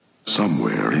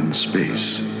somewhere in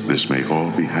space, this may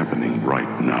all be happening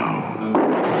right now.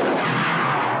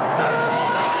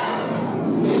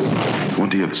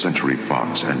 20th Century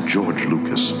Fox and George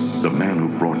Lucas, the man who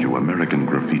brought you American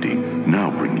Graffiti, now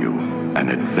bring you an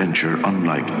adventure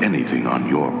unlike anything on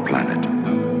your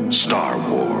planet. Star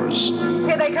Wars.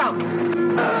 Here they come.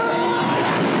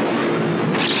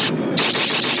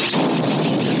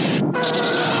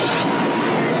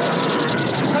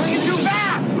 Coming in too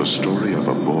fast! The story of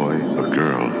a boy, a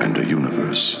girl, and a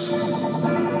universe.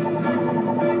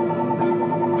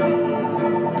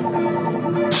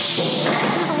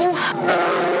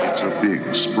 It's a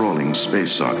big, sprawling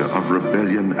space saga of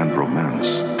rebellion and romance.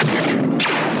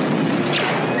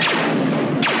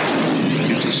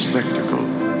 It's a spectacle,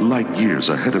 light years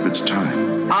ahead of its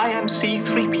time. I am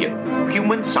C-3PO,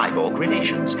 human cyborg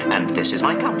relations, and this is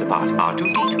my counterpart,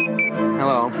 R2-D2.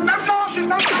 Hello. No bullshit,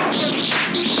 no bullshit!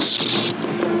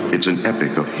 It's an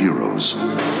epic of heroes. Good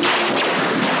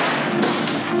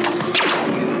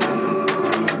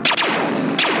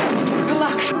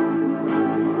luck.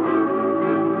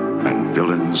 And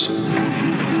villains.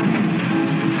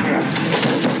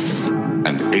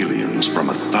 And aliens from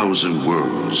 1,000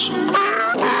 worlds.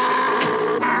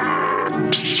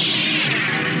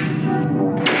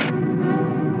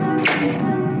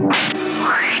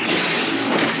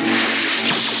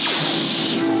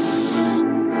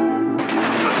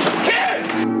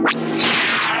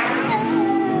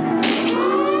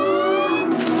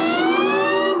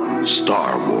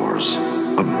 Star Wars,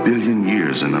 1 billion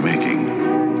years in the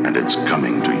making, and it's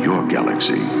coming to your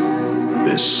galaxy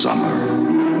this summer.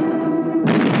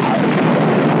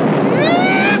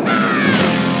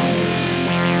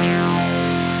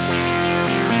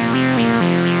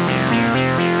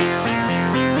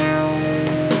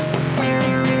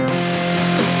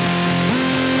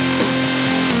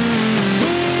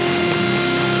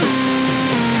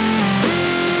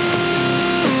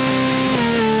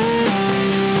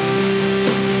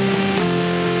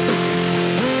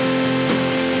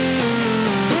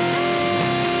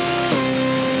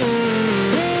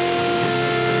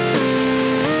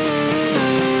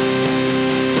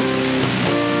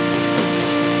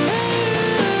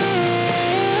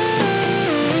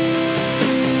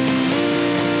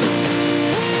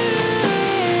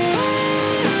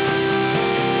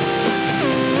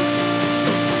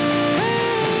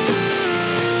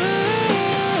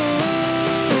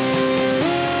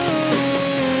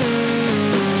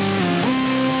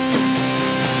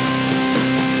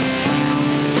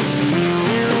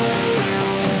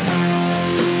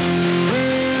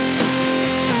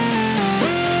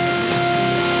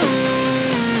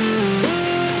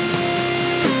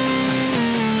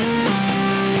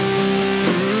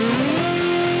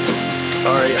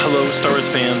 Star Wars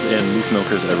fans and moof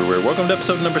milkers everywhere. Welcome to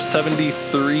episode number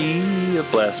 73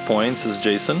 of Blast Points. This is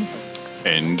Jason.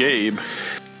 And Gabe.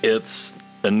 It's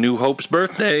A New Hope's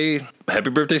birthday. Happy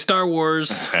birthday, Star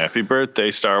Wars. Happy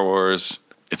birthday, Star Wars.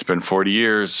 It's been 40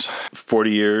 years.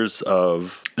 40 years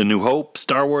of A New Hope,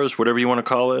 Star Wars, whatever you want to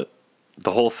call it.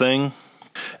 The whole thing.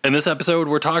 In this episode,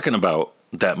 we're talking about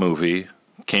that movie.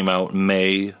 Came out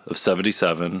May of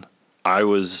 77. I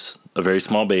was a very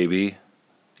small baby.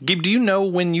 Gabe, do you know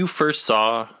when you first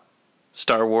saw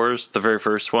Star Wars, the very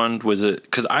first one? Was it,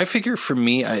 because I figure for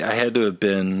me, I had to have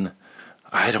been,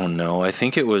 I don't know, I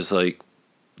think it was like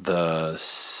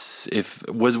was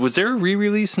there a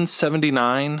re-release in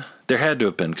 79? There had to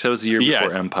have been, because that was the year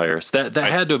before Empire. So that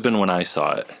had to have been when I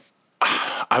saw it.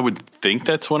 I would think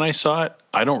that's when I saw it.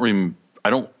 I don't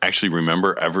actually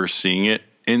remember ever seeing it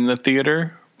in the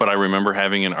theater, but I remember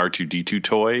having an R2-D2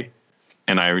 toy,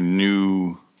 and I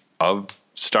knew of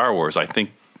Star Wars. I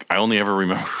think I only ever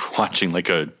remember watching like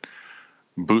a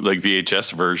bootleg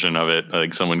VHS version of it,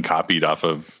 like someone copied off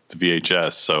of the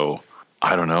VHS. So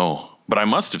I don't know, but I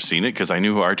must have seen it because I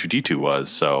knew who R2-D2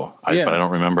 was. So but I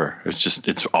don't remember.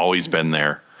 It's always been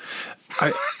there.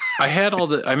 I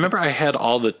remember I had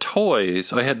all the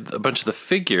toys. I had a bunch of the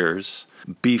figures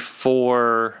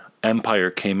before Empire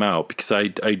came out because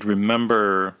I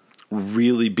remember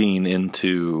really being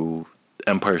into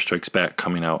Empire Strikes Back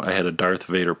coming out. I had a Darth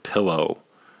Vader pillow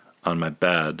on my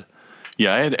bed.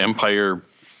 Yeah, I had Empire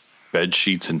bed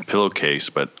sheets and pillowcase,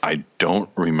 but I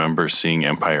don't remember seeing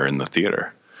Empire in the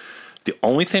theater. The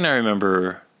only thing I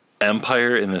remember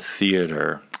Empire in the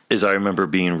theater is I remember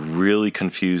being really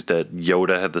confused that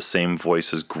Yoda had the same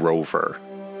voice as Grover.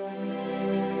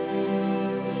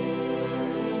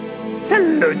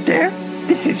 Hello there.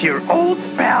 This is your old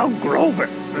pal Grover.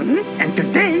 And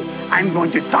today I'm going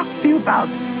to talk to you about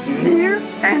near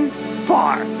and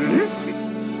far.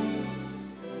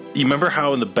 You remember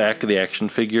how in the back of the action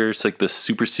figures, like the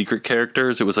super secret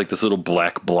characters, it was like this little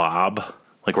black blob?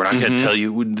 Like, we're not going to tell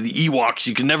you the Ewoks.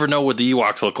 You can never know what the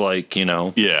Ewoks look like, you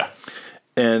know? Yeah.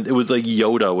 And it was like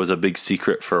Yoda was a big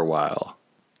secret for a while.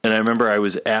 And I remember I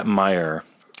was at Meijer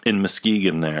in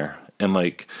Muskegon there, and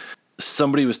like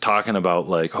somebody was talking about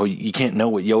like, oh, you can't know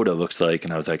what Yoda looks like.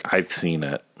 And I was like, I've seen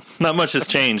it. Not much has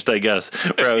changed, I guess.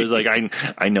 Where I was like,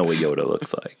 I know what Yoda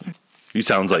looks like. He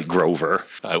sounds like Grover.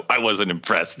 I wasn't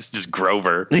impressed. It's just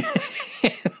Grover.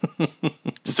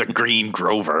 Just a green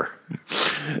Grover.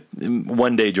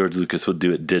 One day George Lucas will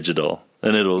do it digital,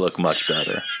 and it'll look much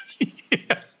better.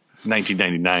 Yeah.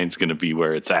 1999 is going to be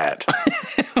where it's at.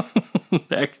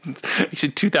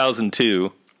 Actually,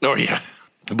 2002. Oh, yeah.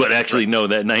 But actually, no,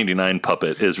 that 99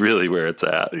 puppet is really where it's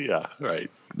at. Yeah,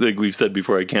 right. Like we've said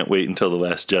before, I can't wait until The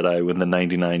Last Jedi when the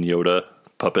 99 Yoda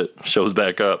puppet shows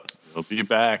back up. He'll be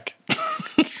back.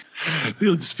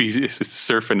 He'll just be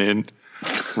surfing in.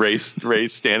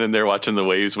 Ray's standing there watching the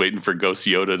waves, waiting for Ghost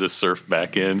Yoda to surf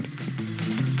back in. He's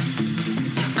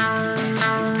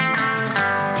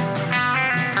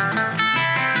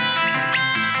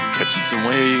catching some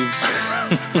waves.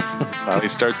 How he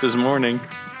start this morning.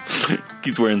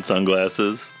 He's wearing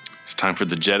sunglasses. It's time for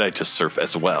the Jedi to surf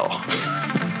as well.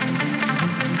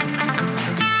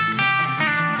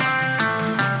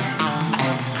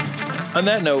 On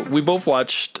that note, we both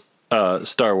watched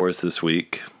Star Wars this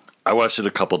week. I watched it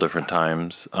a couple different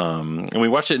times, and we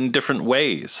watched it in different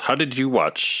ways. How did you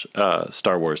watch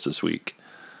Star Wars this week?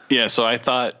 Yeah, so I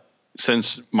thought,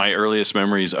 since my earliest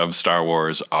memories of Star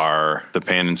Wars are the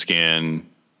pan and scan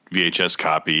VHS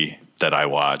copy that I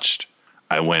watched,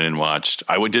 I went and watched.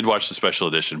 I did watch the special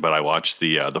edition, but I watched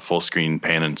the full screen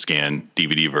pan and scan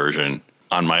DVD version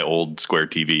on my old square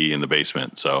TV in the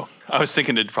basement. So I was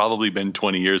thinking it'd probably been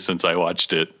 20 years since I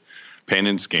watched it pan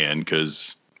and scan,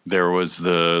 because there was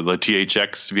the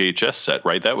THX VHS set,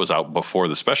 right? That was out before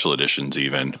the special editions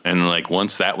even. And like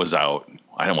once that was out,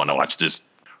 I didn't want to watch this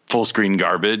full screen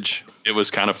garbage. It was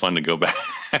kind of fun to go back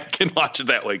and watch it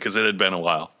that way because it had been a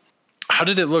while. How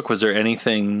did it look? Was there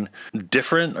anything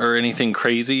different or anything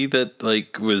crazy that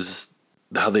like was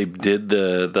how they did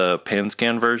the pan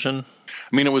scan version?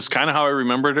 I mean, it was kind of how I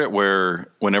remembered it, where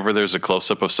whenever there's a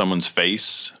close-up of someone's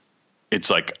face, it's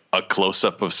like a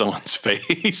close-up of someone's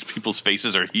face. People's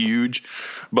faces are huge.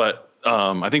 But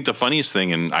I think the funniest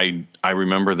thing, and I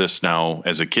remember this now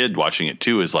as a kid watching it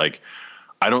too, is like,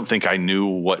 I don't think I knew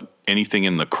what anything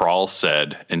in the crawl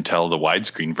said until the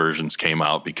widescreen versions came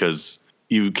out, because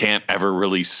you can't ever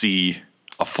really see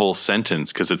a full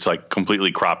sentence because it's like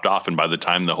completely cropped off. And by the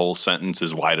time the whole sentence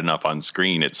is wide enough on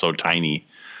screen, it's so tiny.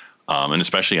 And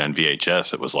especially on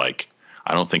VHS, it was like,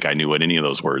 I don't think I knew what any of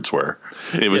those words were.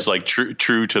 It was like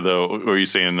true to the, what were you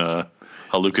saying, how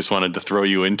Lucas wanted to throw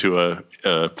you into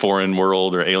a foreign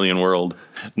world or alien world.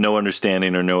 No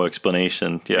understanding or no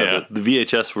explanation. Yeah. The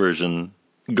VHS version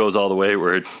goes all the way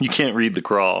where you can't read the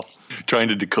crawl. Trying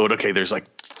to decode, okay, there's like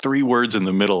 3 words in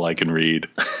the middle I can read.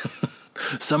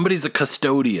 Somebody's a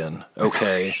custodian.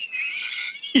 Okay.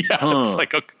 It's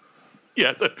like, okay.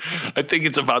 Yeah, I think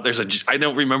it's about I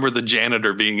don't remember the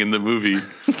janitor being in the movie.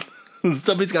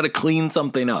 Somebody's got to clean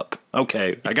something up.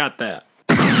 Okay, I got that.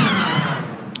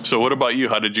 So what about you?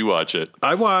 How did you watch it?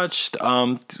 I watched,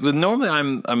 normally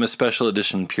I'm a special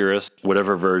edition purist.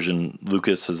 Whatever version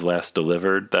Lucas has last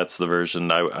delivered, that's the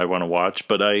version I want to watch.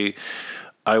 But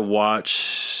I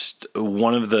watched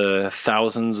one of the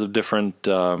thousands of different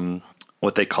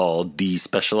what they call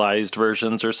despecialized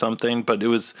versions or something. But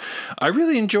I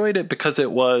really enjoyed it because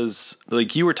it was,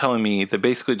 like you were telling me, they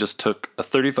basically just took a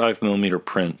 35 millimeter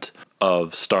print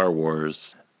of Star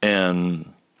Wars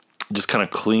and just kind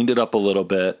of cleaned it up a little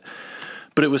bit.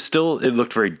 But it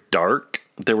looked very dark.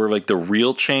 There were like the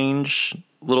real change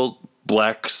little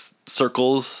black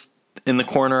circles in the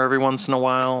corner every once in a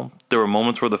while. There were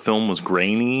moments where the film was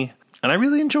grainy. And I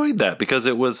really enjoyed that because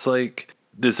it was like,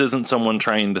 this isn't someone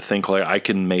trying to think like I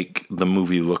can make the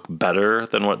movie look better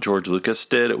than what George Lucas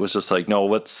did. It was just like, no,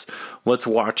 let's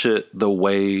watch it the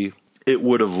way it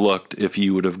would have looked if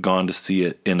you would have gone to see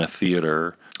it in a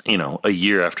theater, a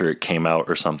year after it came out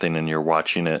or something, and you're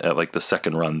watching it at like the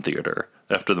second run theater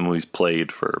after the movie's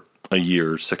played for a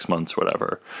year, 6 months,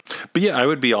 whatever. But yeah, I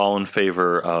would be all in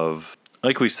favor of,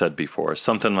 like we said before,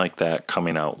 something like that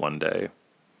coming out one day.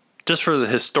 Just for the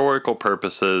historical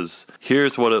purposes,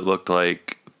 here's what it looked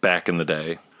like back in the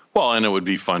day. Well, and it would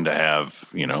be fun to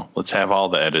have, let's have all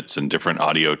the edits and different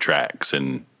audio tracks,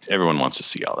 and everyone wants to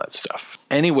see all that stuff.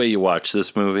 Any way you watch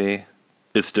this movie,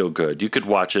 it's still good. You could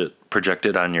watch it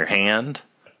projected on your hand,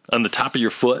 on the top of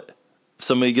your foot. If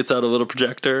somebody gets out a little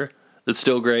projector, it's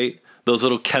still great. Those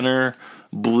little Kenner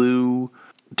blue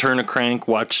turn a crank,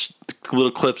 watch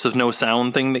little clips of no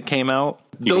sound thing that came out.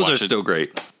 Those are still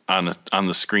great. On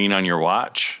the screen on your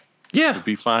watch. Yeah. It'd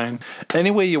be fine.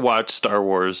 Any way you watch Star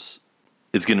Wars,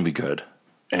 it's going to be good.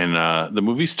 And the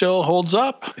movie still holds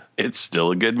up. It's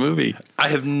still a good movie. I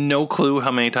have no clue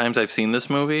how many times I've seen this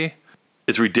movie.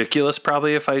 It's ridiculous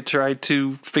probably if I tried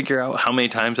to figure out how many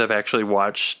times I've actually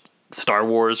watched Star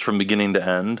Wars from beginning to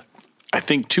end. I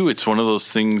think, too, it's one of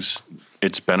those things,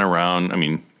 it's been around, I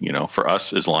mean, you know, for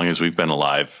us, as long as we've been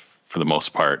alive, for the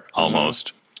most part,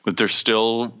 almost. But there's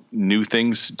still new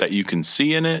things that you can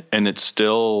see in it, and it's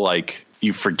still, like,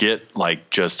 you forget, like,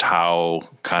 just how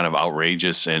kind of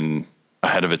outrageous and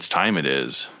ahead of its time it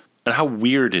is. And how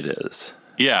weird it is.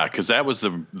 Yeah, because that was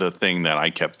the thing that I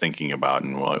kept thinking about,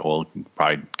 and we'll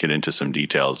probably get into some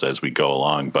details as we go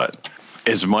along. But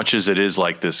as much as it is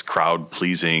like this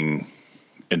crowd-pleasing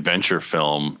adventure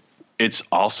film, it's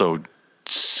also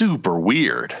super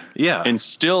weird. Yeah. And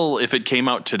still, if it came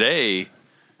out today,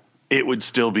 it would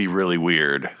still be really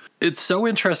weird. It's so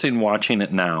interesting watching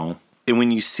it now. And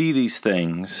when you see these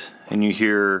things and you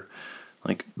hear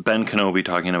like Ben Kenobi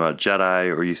talking about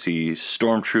Jedi, or you see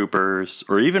stormtroopers,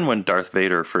 or even when Darth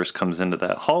Vader first comes into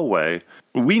that hallway,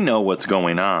 we know what's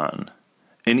going on.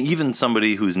 And even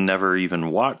somebody who's never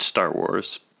even watched Star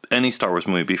Wars, any Star Wars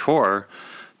movie before,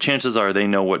 chances are they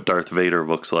know what Darth Vader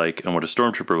looks like and what a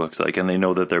stormtrooper looks like, and they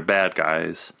know that they're bad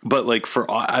guys. But like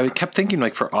I kept thinking,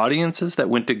 like, for audiences that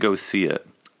went to go see it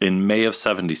in May of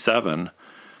 '77,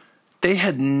 they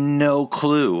had no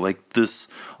clue. Like, this,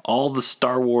 all the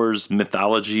Star Wars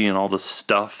mythology and all the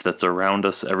stuff that's around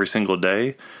us every single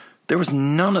day, there was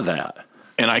none of that.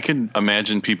 And I can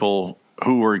imagine people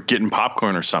who were getting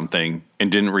popcorn or something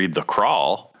and didn't read the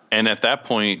crawl, and at that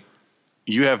point,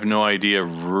 you have no idea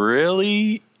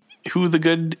really who the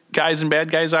good guys and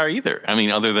bad guys are either. I mean,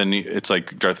 other than it's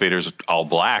like Darth Vader's all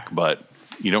black, but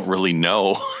you don't really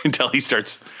know until he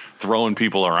starts throwing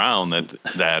people around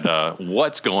that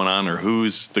what's going on, or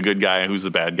who's the good guy, who's the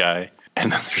bad guy.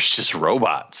 And then there's just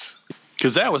robots.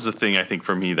 Because that was the thing, I think,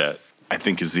 for me, that I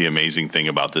think is the amazing thing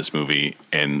about this movie,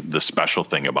 and the special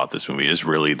thing about this movie is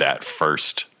really that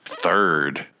first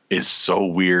third is so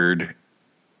weird.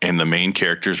 And the main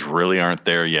characters really aren't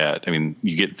there yet. I mean,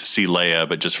 you get to see Leia,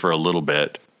 but just for a little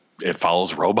bit. It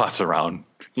follows robots around,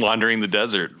 wandering the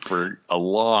desert for a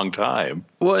long time.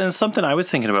 Well, and something I was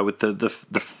thinking about with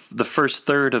the first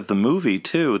third of the movie,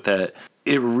 too, that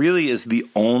it really is the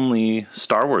only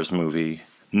Star Wars movie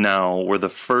now where the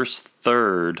first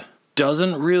third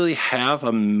doesn't really have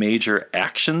a major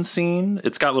action scene.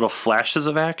 It's got little flashes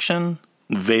of action.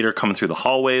 Vader coming through the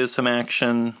hallway is some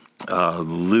action.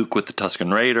 Luke with the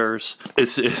Tusken Raiders.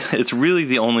 It's really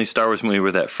the only Star Wars movie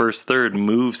where that first third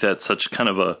moves at such kind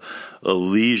of a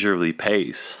leisurely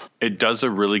pace. It does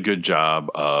a really good job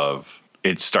of,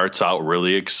 it starts out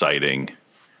really exciting.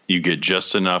 You get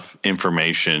just enough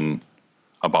information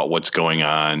about what's going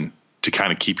on to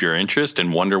kind of keep your interest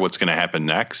and wonder what's going to happen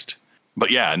next.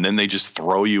 But yeah, and then they just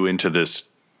throw you into this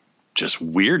just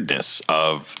weirdness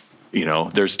of, you know,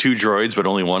 there's two droids, but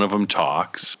only one of them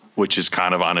talks, which is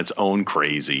kind of on its own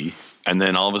crazy. And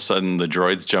then all of a sudden the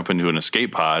droids jump into an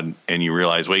escape pod and you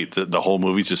realize, wait, the whole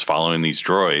movie's just following these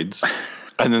droids.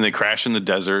 And then they crash in the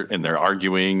desert and they're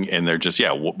arguing and they're just,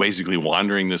 basically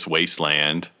wandering this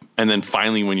wasteland. And then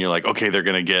finally when you're like, okay, they're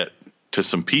going to get to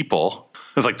some people,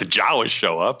 it's like the Jawas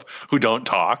show up who don't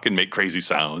talk and make crazy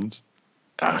sounds.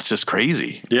 It's just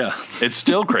crazy. Yeah. It's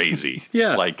still crazy.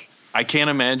 Yeah. Like, I can't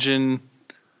imagine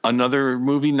another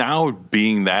movie now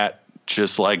being that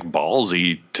just like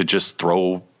ballsy to just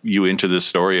throw you into this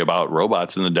story about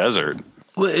robots in the desert.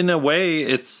 Well, in a way,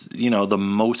 it's, you know, the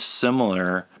most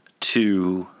similar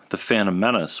to The Phantom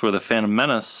Menace, where The Phantom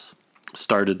Menace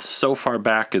started so far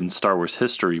back in Star Wars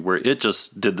history where it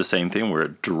just did the same thing, where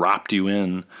it dropped you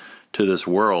in to this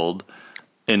world.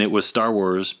 And it was Star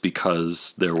Wars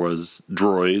because there was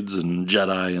droids and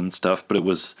Jedi and stuff, but it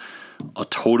was a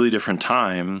totally different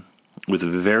time with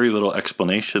very little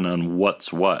explanation on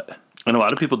what's what. And a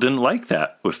lot of people didn't like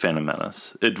that with Phantom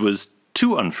Menace. It was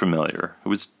too unfamiliar. It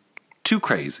was too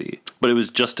crazy. But it was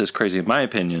just as crazy, in my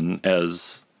opinion,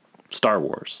 as Star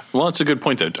Wars. Well, it's a good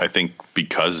point that I think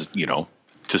because, you know,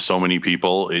 to so many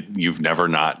people, you've never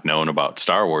not known about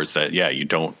Star Wars, that, you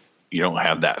don't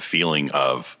have that feeling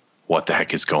of what the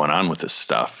heck is going on with this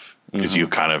stuff. Because you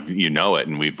kind of, you know it,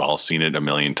 and we've all seen it a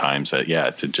million times that,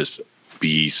 to just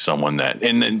be someone that,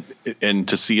 and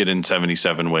to see it in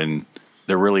 77 when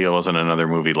there really wasn't another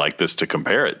movie like this to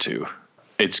compare it to.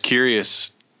 It's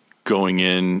curious going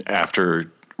in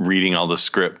after reading all the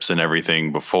scripts and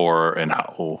everything before, and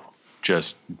how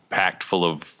just packed full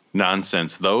of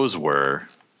nonsense those were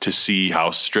to see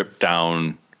how stripped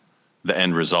down the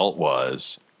end result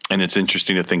was. And it's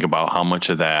interesting to think about how much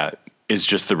of that is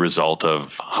just the result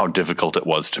of how difficult it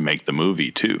was to make the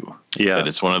movie too. Yeah. That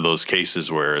it's one of those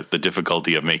cases where the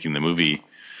difficulty of making the movie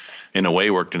in a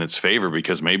way worked in its favor,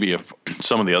 because maybe if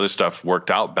some of the other stuff worked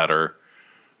out better,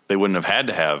 they wouldn't have had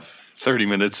to have 30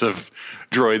 minutes of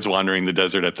droids wandering the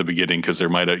desert at the beginning, because there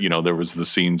might have, there was the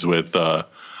scenes with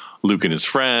Luke and his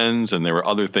friends, and there were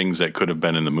other things that could have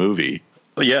been in the movie.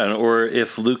 Yeah, or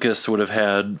if Lucas would have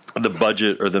had the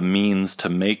budget or the means to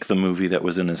make the movie that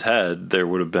was in his head, there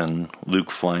would have been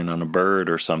Luke flying on a bird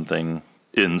or something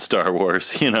in Star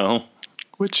Wars,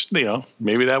 Which,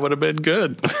 maybe that would have been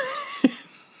good.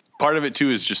 Part of it, too,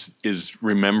 is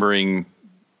remembering,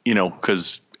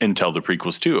 because until the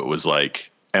prequels, too, it was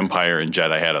like Empire and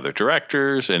Jedi had other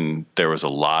directors, and there was a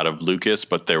lot of Lucas,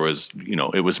 but there was,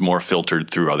 it was more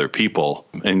filtered through other people.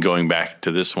 And going back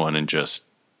to this one and just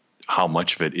how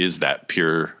much of it is that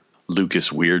pure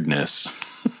Lucas weirdness.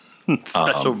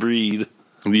 Special breed.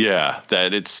 Yeah,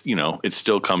 that it's, it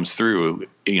still comes through,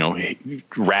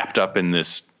 wrapped up in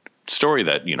this story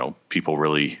that, people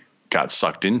really got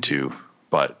sucked into.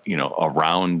 But,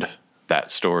 around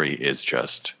that story is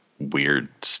just weird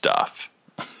stuff,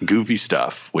 goofy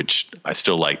stuff, which I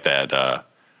still like that. I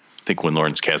think when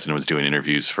Lawrence Kasdan was doing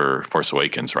interviews for Force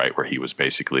Awakens, right, where he was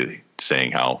basically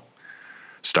saying how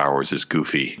Star Wars is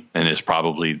goofy, and is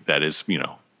probably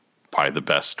the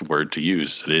best word to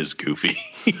use. It is goofy.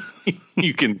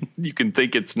 You can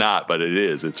think it's not, but it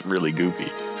is. It's really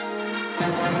goofy.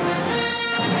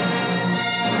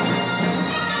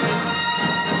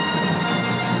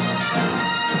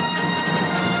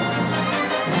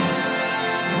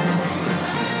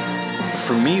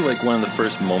 For me, like one of the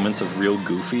first moments of real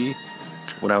goofy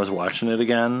when I was watching it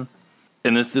again,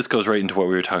 and this goes right into what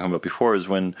we were talking about before, is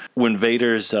when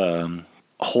Vader's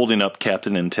holding up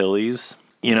Captain Antilles,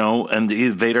 and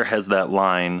Vader has that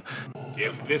line,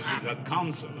 "If this is a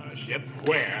consular ship,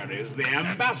 where is the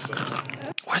ambassador?"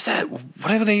 What's that?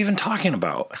 What are they even talking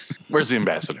about? Where's the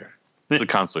ambassador? It's the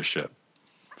consular ship.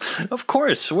 Of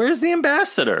course. Where's the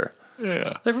ambassador?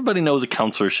 Yeah. Everybody knows a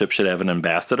consular ship should have an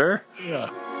ambassador. Yeah.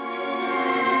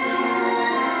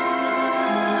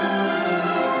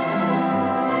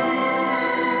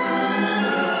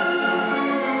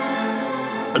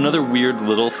 Another weird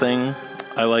little thing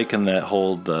I like in that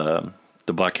whole the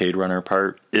blockade runner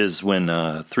part is when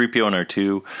 3PO and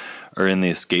R2 are in the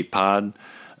escape pod,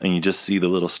 and you just see the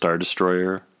little Star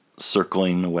Destroyer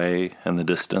circling away in the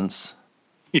distance.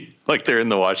 Like they're in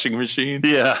the washing machine?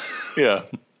 Yeah. Yeah.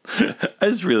 I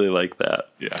just really like that.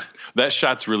 Yeah. That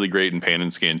shot's really great in pan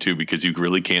and scan, too, because you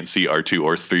really can't see R2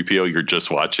 or 3PO. You're just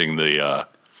watching the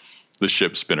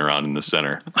ship spin around in the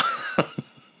center.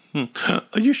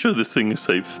 Are you sure this thing is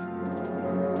safe?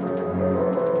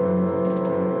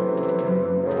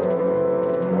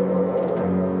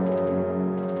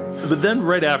 But then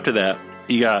right after that,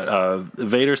 you got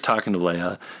Vader's talking to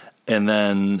Leia, and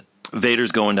then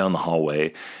Vader's going down the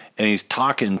hallway, and he's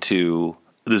talking to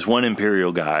this one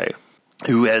Imperial guy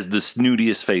who has the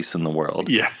snootiest face in the world.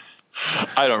 Yeah.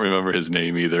 I don't remember his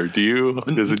name either. Do you?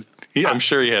 I'm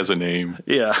sure he has a name.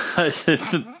 Yeah.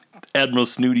 Admiral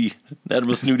Snooty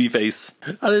face.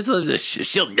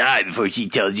 She'll die before she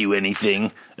tells you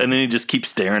anything. And then he just keeps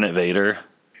staring at Vader.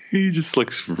 He just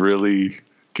looks really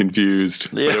confused,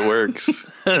 but it works.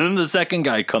 And then the second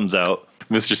guy comes out.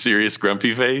 Mr. Serious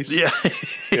Grumpy Face? Yeah.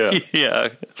 Yeah. Yeah.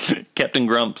 Captain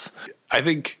Grumps. I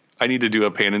think I need to do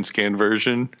a pan and scan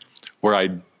version where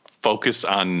I focus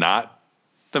on not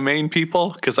the main people,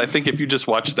 because I think if you just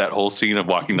watch that whole scene of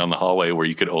walking down the hallway where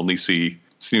you could only see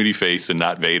Snooty Face and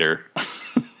not Vader,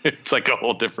 it's like a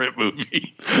whole different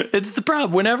movie. It's the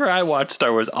problem. Whenever I watch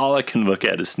Star Wars, all I can look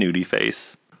at is Snooty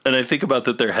Face. And I think about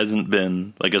that there hasn't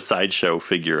been like a sideshow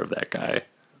figure of that guy.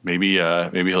 Maybe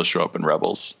he'll show up in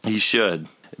Rebels. He should.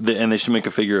 And they should make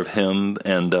a figure of him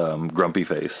and Grumpy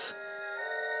Face.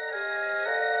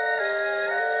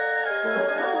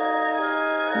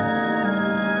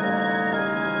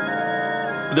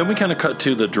 Then we kind of cut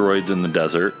to the droids in the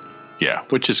desert. Yeah,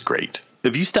 which is great.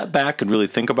 If you step back and really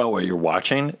think about what you're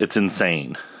watching, it's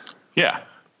insane. Yeah,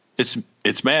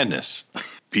 it's madness.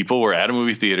 People were at a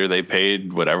movie theater. They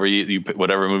paid whatever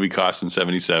whatever a movie cost in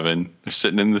 '77. They're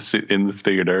sitting in the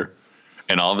theater,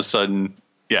 and all of a sudden,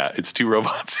 yeah, it's two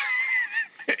robots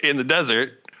in the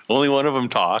desert. Only one of them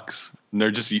talks, and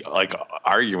they're just like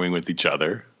arguing with each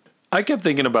other. I kept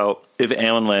thinking about if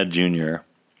Alan Ladd Jr.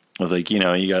 was like, you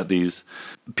got these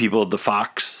people at the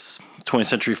Fox, 20th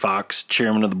Century Fox,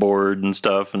 chairman of the board and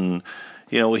stuff, and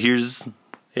here's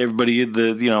everybody,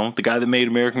 the guy that made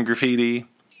American Graffiti.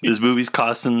 This movie's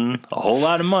costing a whole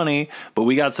lot of money, but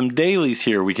we got some dailies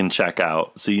here we can check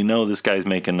out. So this guy's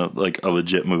making a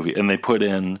legit movie. And they put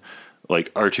in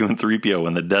like R2 and 3PO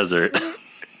in the desert.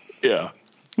 Yeah.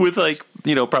 With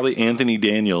probably Anthony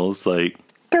Daniels, like,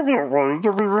 yeah,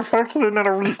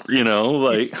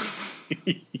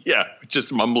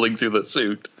 just mumbling through the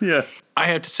suit. Yeah. I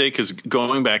have to say, because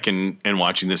going back and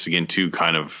watching this again too,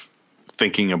 kind of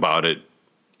thinking about it,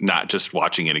 not just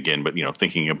watching it again, but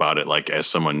thinking about it like as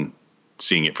someone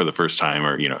seeing it for the first time,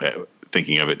 or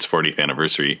thinking of its 40th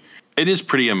anniversary. It is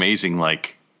pretty amazing,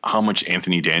 like how much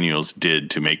Anthony Daniels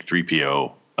did to make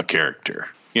 3PO a character.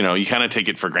 You kind of take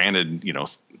it for granted.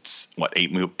 It's,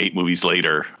 eight movies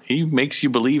later, he makes you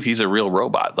believe he's a real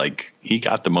robot. Like, he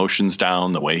got the motions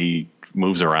down, the way he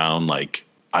moves around. Like,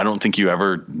 I don't think you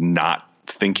ever not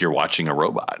think you're watching a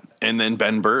robot. And then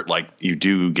Ben Burtt, like, you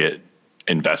do get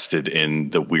invested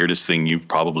in the weirdest thing you've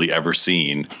probably ever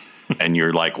seen. And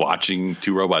you're like watching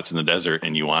two robots in the desert,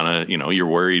 and you want to, you're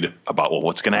worried about, well,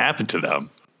 what's going to happen to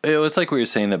them? It's like we were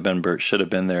saying that Ben Burtt should have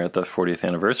been there at the 40th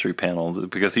anniversary panel,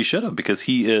 because he should have, because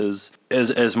he is,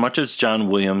 as much as John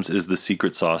Williams is the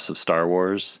secret sauce of Star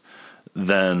Wars,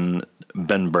 then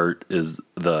Ben Burtt is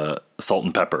the salt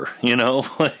and pepper,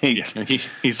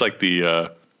 he's like the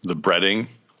breading,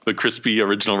 the crispy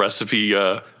original recipe.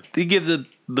 He gives it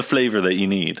the flavor that you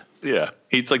need. Yeah.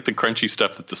 He's like the crunchy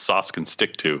stuff that the sauce can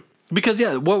stick to. Because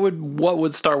what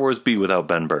would Star Wars be without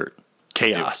Ben Burtt?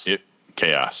 Chaos.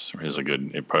 Chaos is a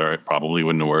good. It probably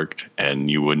wouldn't have worked, and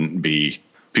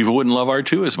people wouldn't love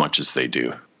R2 as much as they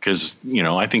do. Because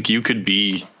I think you could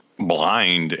be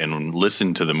blind and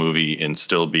listen to the movie and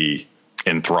still be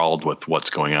enthralled with what's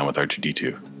going on with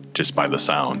R2-D2 just by the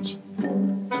sounds.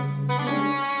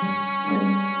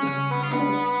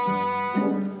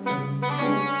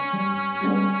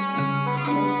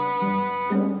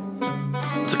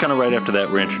 So kind of right after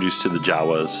that, we're introduced to the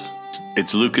Jawas.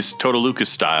 It's Total Lucas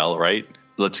style, right?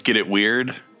 Let's get it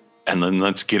weird, and then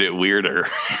let's get it weirder.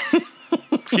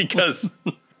 Because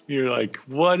you're like,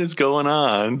 what is going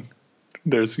on?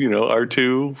 There's,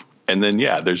 R2, and then,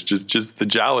 there's just the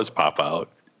Jawas pop out.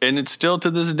 And it's still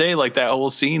to this day, like that whole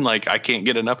scene, like I can't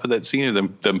get enough of that scene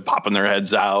of them popping their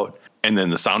heads out. And then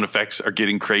the sound effects are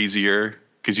getting crazier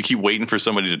because you keep waiting for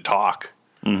somebody to talk.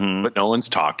 Mm-hmm. But no one's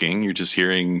talking. You're just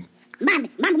hearing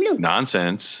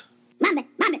nonsense.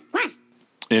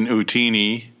 In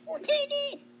Utini.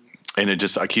 And it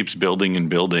just keeps building and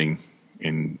building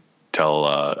until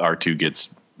R2 gets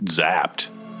zapped.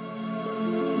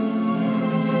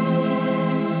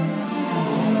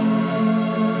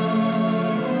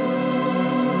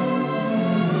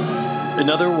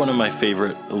 Another one of my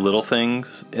favorite little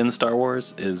things in Star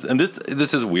Wars is, and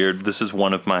this is weird, this is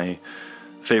one of my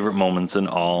favorite moments in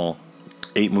all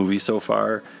 8 movies so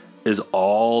far, is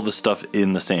all the stuff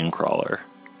in the Sandcrawler.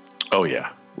 Oh,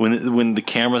 yeah. When the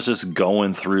camera's just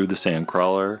going through the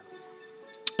Sandcrawler,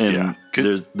 and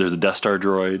there's a Death Star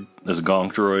droid, there's a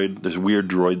Gonk droid, there's weird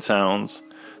droid sounds.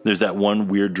 There's that one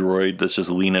weird droid that's just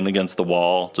leaning against the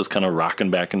wall, just kind of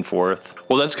rocking back and forth.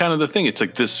 Well, that's kind of the thing. It's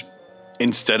like this,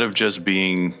 instead of just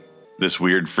being this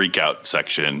weird freak out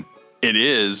section, it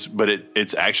is, but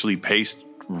it's actually paced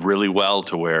really well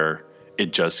to where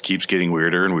it just keeps getting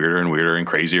weirder and weirder and weirder and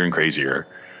crazier.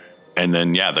 And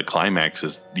then, the climax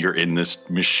is you're in this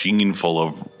machine full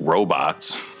of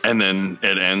robots. And then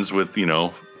it ends with,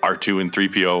 R2 and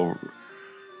 3PO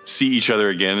see each other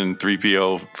again, and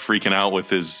 3PO freaking out with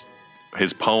his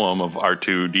poem of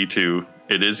R2-D2,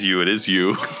 it is you, it is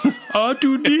you.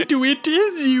 R2-D2, it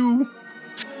is you.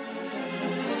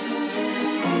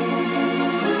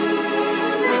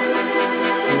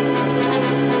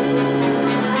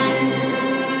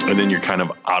 And then you're kind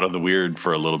of out of the weird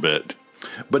for a little bit.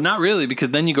 But not really,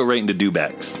 because then you go right into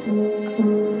dewbacks.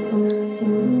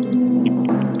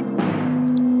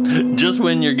 Just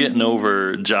when you're getting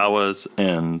over Jawas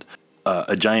and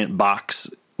a giant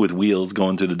box with wheels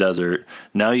going through the desert,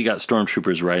 now you got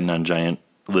stormtroopers riding on giant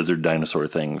lizard dinosaur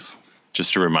things.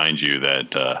 Just to remind you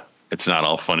that it's not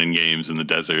all fun and games in the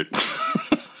desert.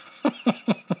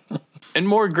 And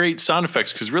more great sound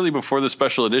effects, because really before the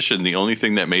special edition, the only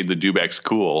thing that made the dewbacks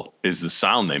cool is the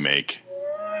sound they make.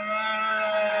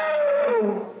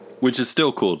 Which is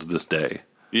still cool to this day.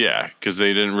 Yeah, because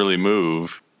they didn't really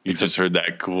move. You just heard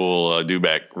that cool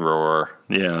dewback roar.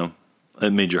 Yeah,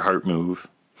 it made your heart move.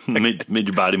 It made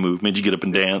your body move. Made you get up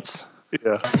and dance.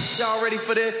 Yeah. Y'all ready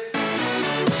for this?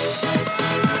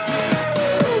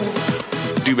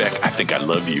 Dewback, I think I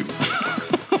love you.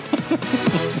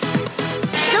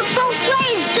 Look both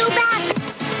ways, Dewback!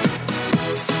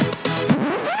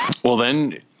 Well,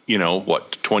 then,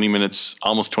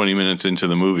 almost 20 minutes into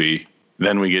the movie,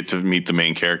 then we get to meet the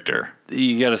main character.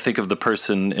 You got to think of the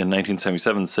person in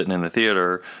 1977 sitting in the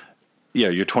theater. Yeah,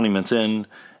 you're 20 minutes in,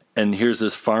 and here's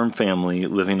this farm family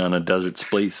living on a desert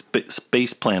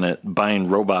space planet buying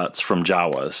robots from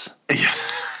Jawas. Yeah.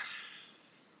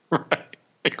 Right.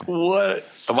 Like,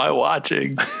 what am I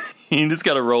watching? You just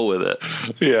got to roll with it.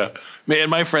 Yeah. Man,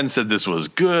 my friend said this was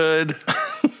good.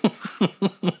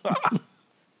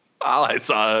 All I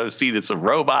saw was some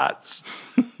robots.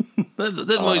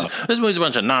 This movie's a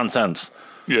bunch of nonsense.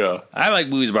 Yeah. I like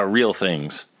movies about real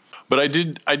things. But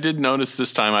I did notice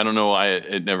this time, I don't know why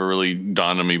it never really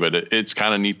dawned on me, but it's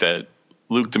kind of neat that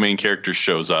Luke, the main character,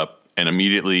 shows up and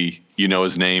immediately you know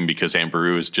his name because Aunt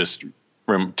Beru is just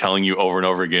telling you over and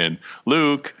over again,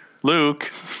 Luke, Luke,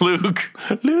 Luke,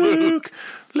 Luke,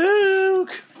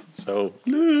 Luke. So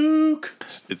Luke.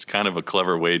 It's kind of a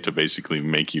clever way to basically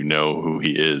make you know who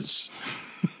he is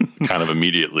kind of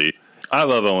immediately. I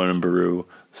love Owen and Beru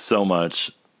so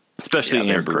much, especially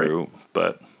Aunt Beru,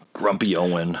 but grumpy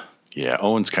Owen. Yeah,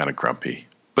 Owen's kind of grumpy.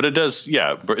 But it does,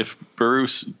 yeah, if Beru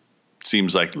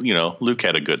seems like, Luke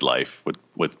had a good life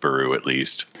with Beru at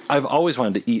least. I've always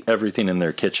wanted to eat everything in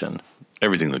their kitchen.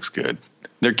 Everything looks good.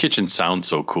 Their kitchen sounds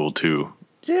so cool, too.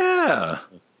 Yeah.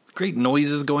 Great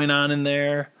noises going on in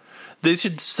there. They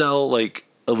should sell, like,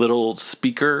 a little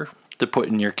speaker to put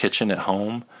in your kitchen at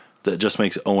home that just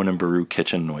makes Owen and Beru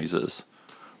kitchen noises.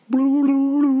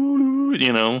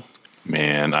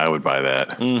 Man, I would buy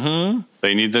that. Mm-hmm.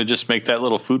 They need to just make that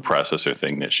little food processor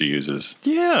thing that she uses.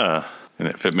 Yeah. And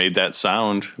if it made that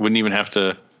sound, wouldn't even have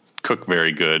to cook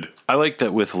very good. I like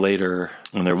that with later,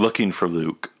 when they're looking for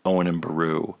Luke, Owen and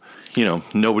Beru,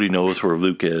 nobody knows where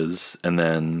Luke is. And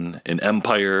then in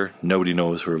Empire, nobody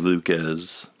knows where Luke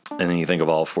is. And then you think of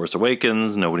all Force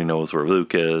Awakens, nobody knows where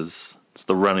Luke is. It's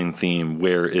the running theme,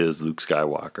 where is Luke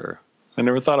Skywalker? I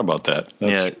never thought about that.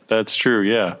 That's true,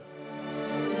 yeah.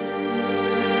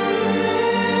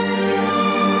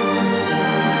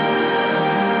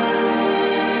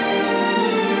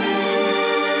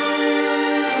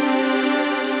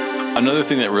 Another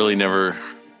thing that really never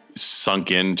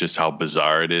sunk in just how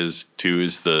bizarre it is too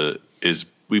is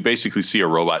we basically see a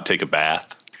robot take a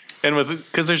bath, and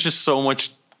because there's just so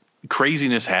much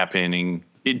craziness happening,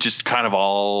 it just kind of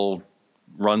all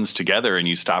runs together, and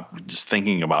you stop just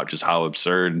thinking about just how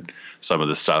absurd some of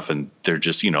the stuff, and they're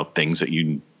just things that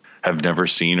you have never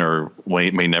seen or may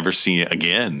never see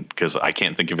again. Because I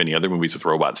can't think of any other movies with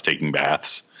robots taking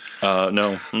baths. No,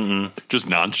 mm-mm. Just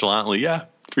nonchalantly, yeah.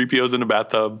 3PO's in a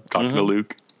bathtub talking to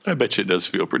Luke. I bet you it does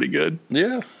feel pretty good.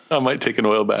 Yeah. I might take an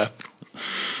oil bath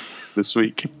this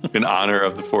week in honor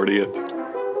of the 40th.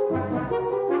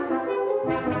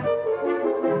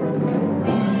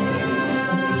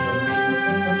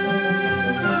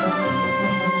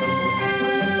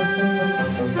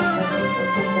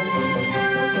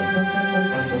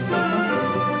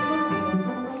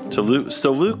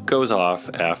 So Luke goes off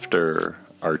after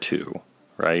R2,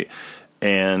 right?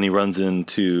 And he runs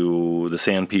into the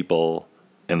Sand People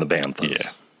and the Banthas. Yeah.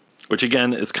 Which,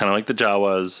 again, is kind of like the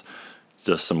Jawas.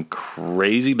 Just some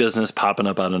crazy business popping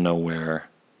up out of nowhere.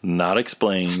 Not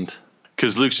explained.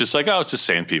 Because Luke's just like, oh, it's just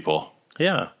Sand People.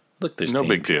 Yeah. Look, there's no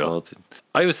big deal.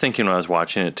 I was thinking when I was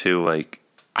watching it, too, like,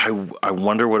 I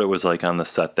wonder what it was like on the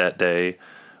set that day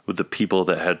with the people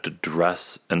that had to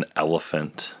dress an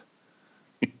elephant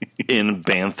in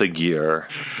Bantha gear.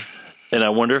 And I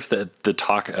wonder if the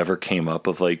talk ever came up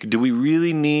of like, do we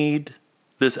really need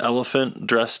this elephant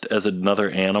dressed as another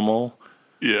animal?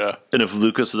 Yeah. And if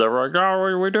Lucas is ever like,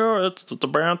 oh, we do, it's a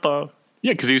bantha.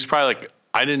 Yeah, because he was probably like,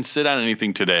 I didn't sit on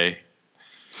anything today.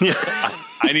 Yeah.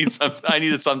 I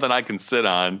needed something I can sit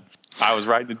on. I was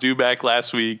riding a dewback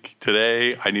last week.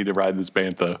 Today, I need to ride this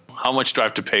bantha. How much do I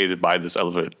have to pay to buy this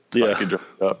elephant so I can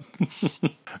dress it up?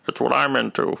 That's what I'm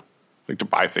into. I like to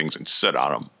buy things and sit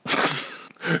on them.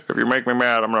 If you make me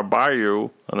mad, I'm going to buy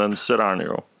you and then sit on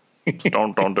you.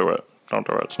 Don't do it. Don't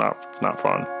do it. It's not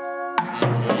fun.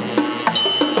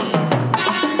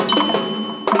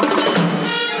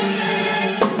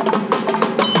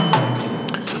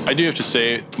 I do have to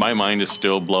say, my mind is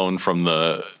still blown from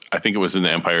I think it was in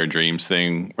the Empire Dreams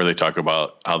thing where they talk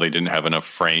about how they didn't have enough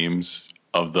frames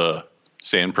of the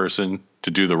sand person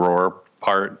to do the roar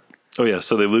part. Oh, yeah.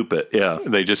 So they loop it. Yeah.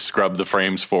 They just scrub the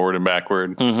frames forward and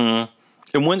backward. Mm-hmm.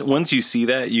 And once you see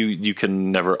that, you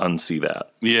can never unsee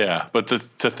that. Yeah, but to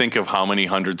think of how many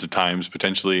hundreds of times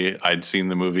potentially I'd seen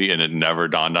the movie and it never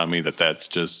dawned on me that that's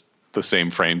just the same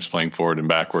frames playing forward and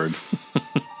backward.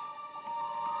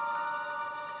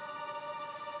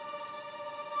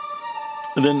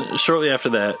 And then shortly after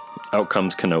that, out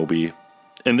comes Kenobi.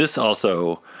 And this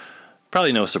also,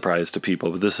 Probably no surprise to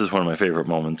people, but this is one of my favorite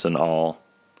moments in all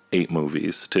 8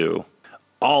 movies, too.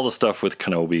 All the stuff with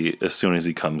Kenobi as soon as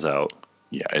he comes out.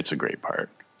 Yeah, it's a great part.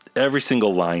 Every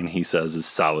single line he says is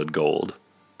solid gold.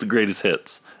 The greatest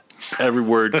hits. Every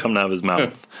word coming out of his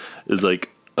mouth is like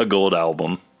a gold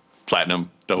album. Platinum,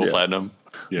 double platinum.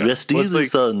 Yeah. Rest easy,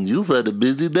 son. You've had a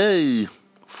busy day.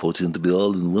 Fortunate to be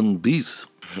all in one piece.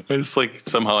 It's like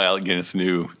somehow Alec Guinness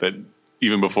knew that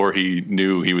even before he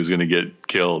knew he was going to get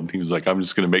killed, he was like, I'm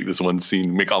just going to make this one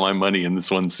scene, make all my money in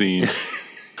this one scene.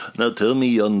 Now tell me,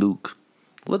 young Luke,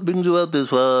 what brings you out this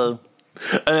far?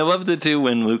 And I loved it too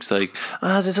when Luke's like,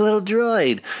 it's just a little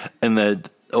droid. And then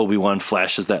Obi-Wan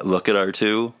flashes that look at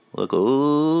R2. Like,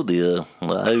 oh dear,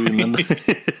 I remember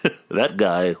that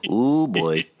guy. Oh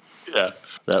boy. Yeah.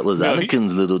 That was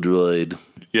Anakin's little droid.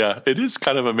 Yeah, it is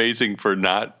kind of amazing for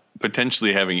not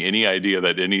potentially having any idea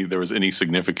that there was any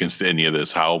significance to any of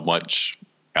this, how much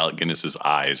Alec Guinness's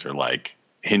eyes are like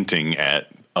hinting at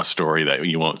a story that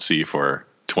you won't see for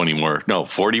 20 more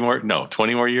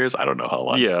years. I don't know how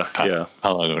long.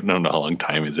 How long? I don't know how long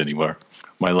time is anymore.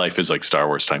 My life is like Star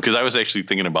Wars time. Because I was actually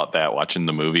thinking about that watching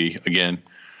the movie again,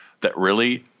 that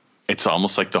really it's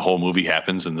almost like the whole movie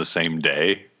happens in the same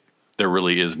day. There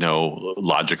really is no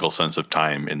logical sense of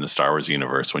time in the Star Wars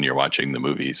universe when you're watching the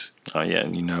movies. Oh yeah,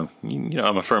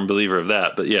 I'm a firm believer of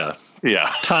that. But yeah,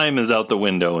 time is out the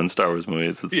window in Star Wars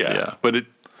movies. But it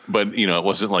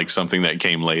wasn't like something that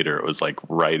came later. It was like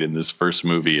right in this first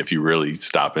movie. If you really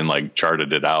stop and like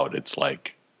charted it out, it's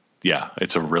like,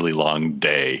 it's a really long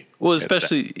day. Well,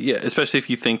 especially if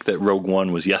you think that Rogue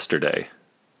One was yesterday.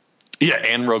 Yeah,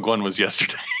 and Rogue One was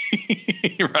yesterday,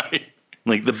 right?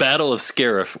 Like, the Battle of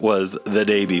Scarif was the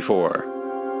day before.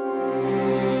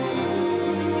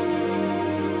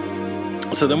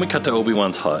 So then we cut to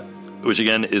Obi-Wan's hut, which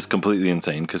again is completely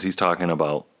insane because he's talking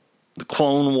about the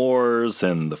Clone Wars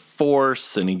and the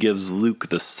Force, and he gives Luke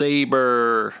the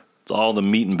saber. It's all the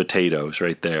meat and potatoes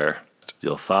right there.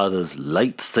 Your father's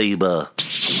lightsaber.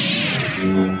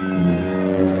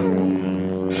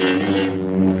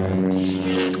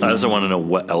 I also want to know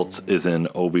what else is in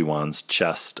Obi-Wan's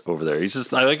chest over there.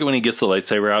 I like it when he gets the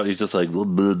lightsaber out. He's just like,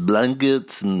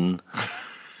 blankets and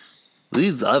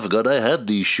these. I forgot I had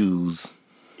these shoes.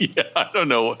 Yeah, I don't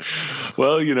know.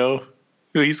 Well,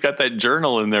 he's got that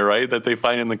journal in there, right? That they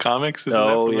find in the comics.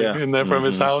 Isn't that from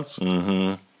his house?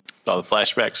 Mm-hmm. All the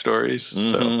flashback stories.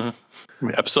 Mm-hmm. So,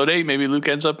 episode 8, maybe Luke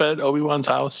ends up at Obi-Wan's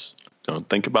house. Don't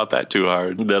think about that too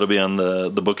hard. That'll be on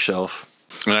the bookshelf.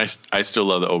 And I still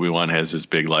love that Obi-Wan has this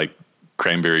big like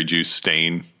cranberry juice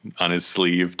stain on his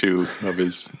sleeve too of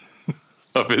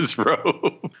his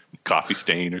robe, coffee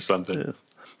stain or something. Yeah.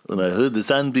 When I heard the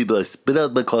sand people, I spit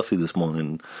out my coffee this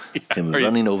morning. Came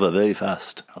running over very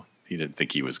fast. He didn't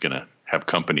think he was gonna have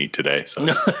company today, so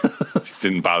he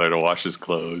didn't bother to wash his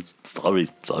clothes. Sorry,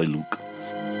 Luke.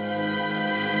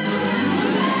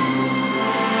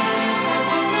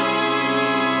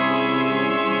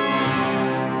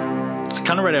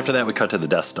 Kind of right after that, we cut to the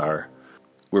Death Star,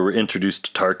 where we're introduced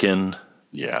to Tarkin.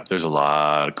 Yeah, there's a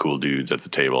lot of cool dudes at the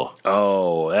table.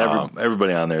 Oh,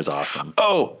 everybody on there is awesome.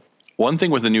 Oh, one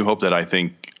thing with A New Hope that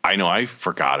I know I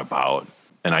forgot about,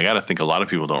 and I got to think a lot of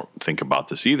people don't think about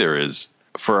this either, is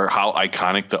for how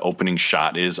iconic the opening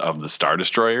shot is of the Star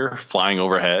Destroyer flying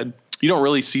overhead. You don't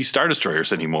really see Star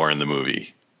Destroyers anymore in the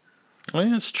movie. Oh,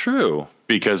 yeah, it's true.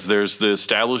 Because there's the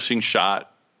establishing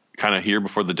shot kind of here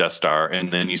before the Death Star, and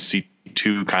then you see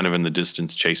 2 kind of in the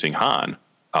distance chasing Han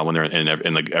when they're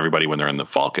everybody when they're in the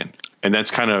Falcon, and that's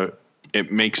kind of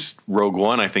it makes Rogue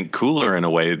One I think cooler in a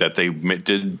way that they went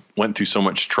through so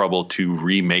much trouble to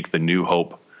remake the New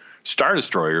Hope Star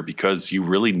Destroyer because you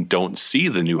really don't see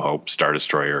the New Hope Star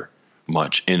Destroyer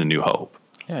much in A New Hope.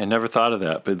 Yeah, I never thought of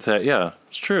that, but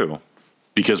it's true.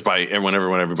 Because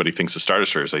whenever everybody thinks of Star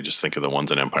Destroyers, they just think of the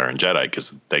ones in Empire and Jedi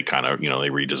because they kind of, they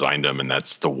redesigned them. And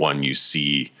that's the one you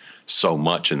see so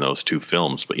much in those 2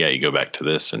 films. But yeah, you go back to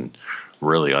this and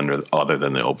really other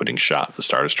than the opening shot, the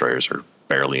Star Destroyers are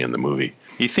barely in the movie.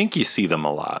 You think you see them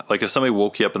a lot. Like if somebody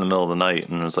woke you up in the middle of the night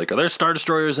and was like, are there Star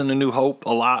Destroyers in A New Hope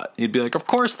a lot? You'd be like, of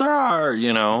course there are,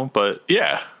 but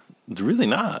yeah, it's really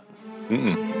not.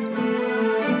 Mm-mm.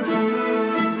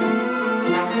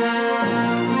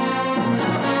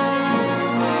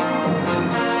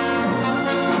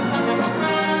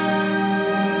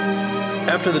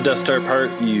 After the Death Star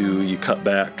part, you cut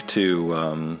back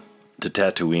to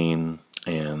Tatooine,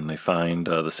 and they find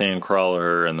the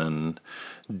Sandcrawler, and then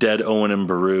dead Owen and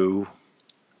Beru.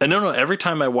 And every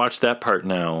time I watch that part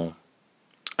now,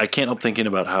 I can't help thinking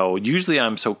about how usually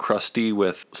I'm so crusty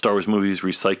with Star Wars movies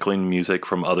recycling music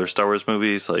from other Star Wars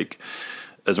movies. Like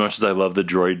as much as I love the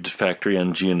Droid Factory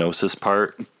and Geonosis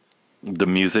part, the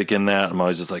music in that, I'm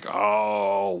always just like,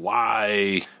 oh,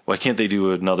 why? Why can't they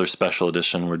do another special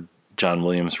edition where John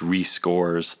Williams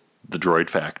rescores the Droid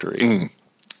Factory?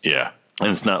 Yeah.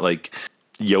 And it's not like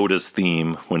Yoda's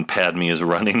theme when Padme is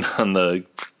running on the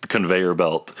conveyor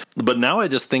belt. But now I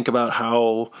just think about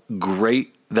how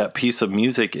great that piece of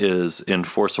music is in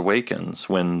Force Awakens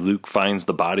when Luke finds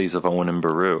the bodies of Owen and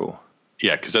Beru.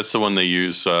 Yeah, because that's the one they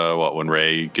use, when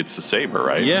Rey gets the saber,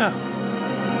 right? Yeah.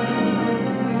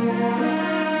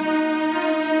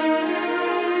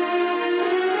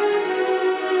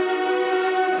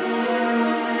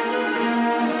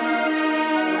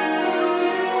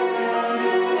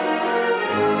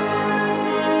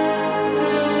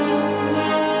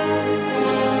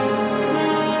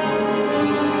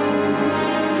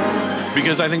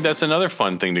 Because I think that's another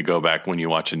fun thing to go back when you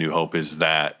watch A New Hope is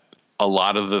that a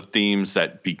lot of the themes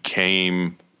that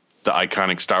became the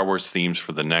iconic Star Wars themes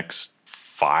for the next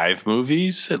 5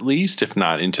 movies, at least, if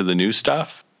not into the new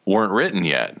stuff, weren't written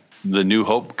yet. The New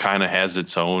Hope kind of has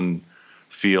its own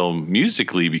feel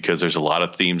musically because there's a lot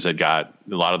of themes that got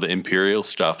a lot of the Imperial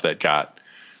stuff that got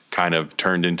kind of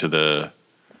turned into the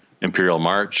Imperial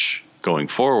March going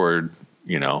forward,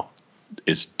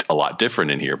 is a lot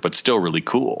different in here, but still really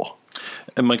cool.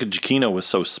 And Michael Giacchino was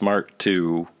so smart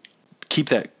to keep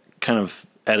that kind of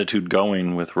attitude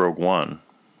going with Rogue One.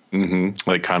 Mm-hmm.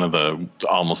 Like kind of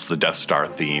almost the Death Star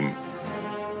theme.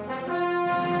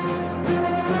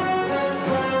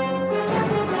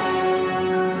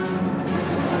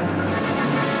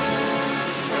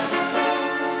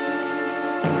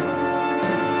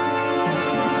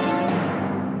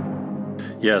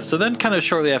 Yeah, so then kind of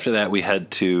shortly after that, we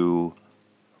head to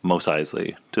Mos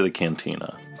Eisley, to the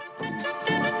cantina.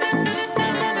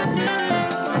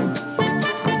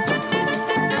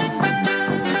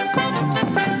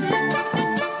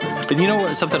 And you know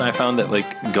what? Something I found that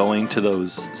like going to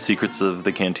those Secrets of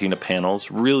the Cantina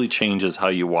panels really changes how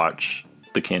you watch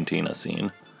the cantina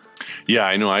scene. Yeah,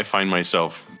 I know. I find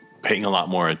myself paying a lot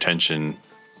more attention,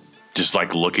 just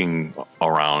like looking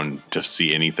around to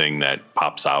see anything that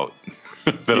pops out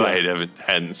that I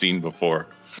hadn't seen before.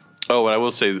 Oh, and I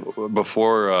will say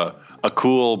before a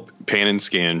cool pan and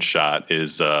scan shot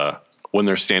is when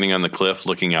they're standing on the cliff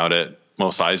looking out at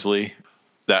Mos Eisley.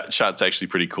 That shot's actually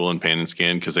pretty cool in pan and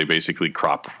scan because they basically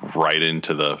crop right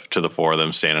into the 4 of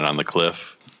them standing on the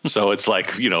cliff. So it's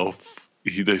like,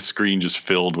 the screen just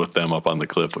filled with them up on the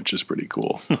cliff, which is pretty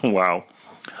cool. Wow.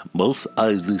 Mos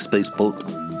Eisley Spaceport.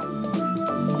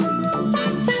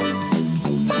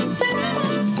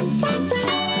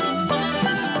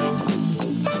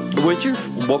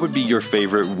 What would be your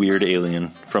favorite weird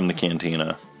alien from the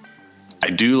cantina?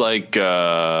 I do like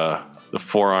the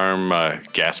forearm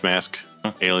gas mask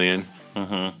alien.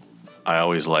 Mm-hmm. I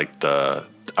always liked I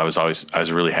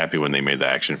was really happy when they made the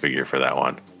action figure for that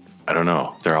one. I don't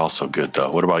know. They're all so good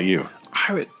though. What about you?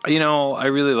 I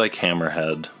really like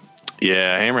Hammerhead.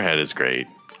 Yeah, Hammerhead is great.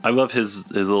 I love his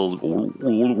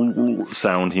little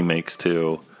sound he makes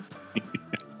too.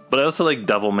 But I also like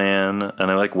Devilman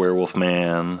and I like Werewolf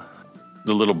Man.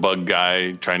 The little bug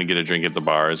guy trying to get a drink at the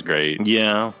bar is great.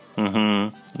 Yeah.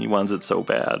 Mm-hmm. He wants it so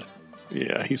bad.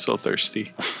 Yeah, he's so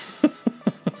thirsty.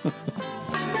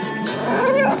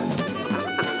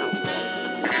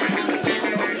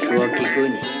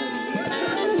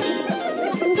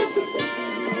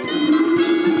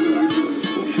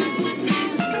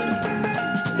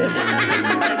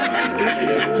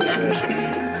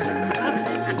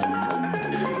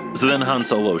 So then Han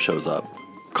Solo shows up,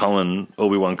 calling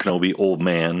Obi-Wan Kenobi old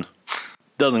man.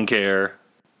 Doesn't care.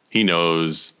 He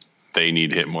knows they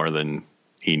need him more than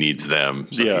he needs them.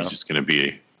 So he's just going to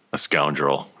be a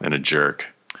scoundrel and a jerk.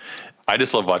 I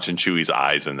just love watching Chewie's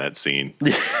eyes in that scene.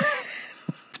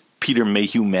 Peter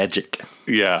Mayhew magic.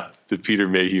 Yeah, the Peter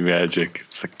Mayhew magic.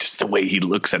 It's like just the way he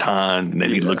looks at Han and then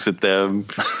he looks at them.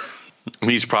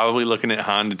 He's probably looking at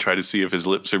Han to try to see if his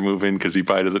lips are moving because he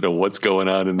probably doesn't know what's going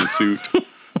on in the suit.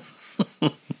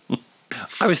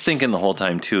 I was thinking the whole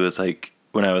time, too, is like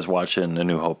when I was watching A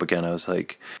New Hope again, I was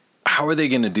like, how are they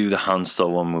going to do the Han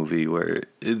Solo movie where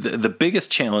the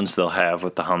biggest challenge they'll have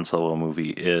with the Han Solo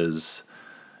movie is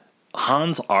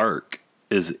Han's arc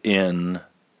is in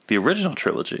the original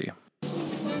trilogy.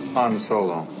 Han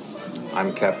Solo.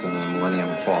 I'm captain of the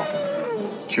Millennium Falcon.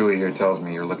 Chewie here tells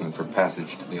me you're looking for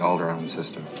passage to the Alderaan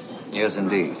system. Yes,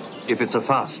 indeed. If it's a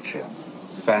fast ship.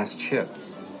 Fast ship?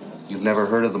 You've never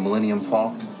heard of the Millennium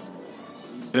Falcon?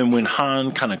 And when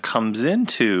Han kind of comes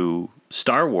into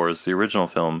Star Wars, the original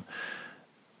film,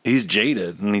 he's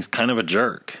jaded and he's kind of a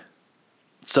jerk.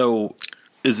 So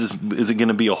is it going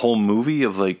to be a whole movie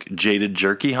of like jaded,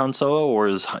 jerky Han Solo, or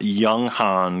is young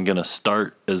Han going to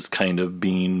start as kind of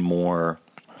being more,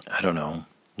 I don't know,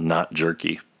 not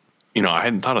jerky? You know, I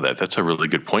hadn't thought of that. That's a really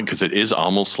good point, because it is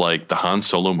almost like the Han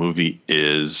Solo movie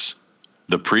is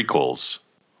the prequels,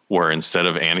 where instead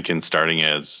of Anakin starting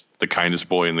as the kindest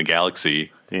boy in the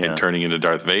galaxy and turning into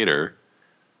Darth Vader,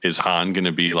 is Han going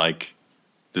to be like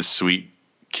this sweet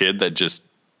kid that just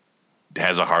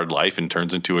has a hard life and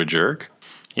turns into a jerk?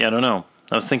 Yeah, I don't know.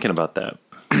 I was thinking about that.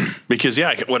 Because,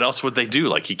 what else would they do?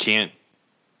 Like, he can't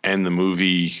end the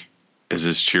movie as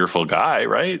this cheerful guy,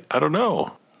 right? I don't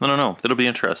know. It'll be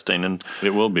interesting. And it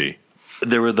will be.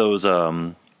 There were those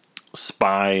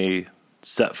spy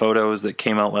set photos that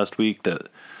came out last week that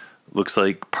looks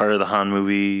like part of the Han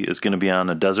movie is going to be on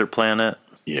a desert planet.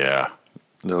 Yeah.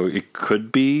 Though it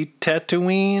could be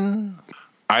Tatooine.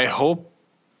 I hope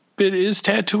it is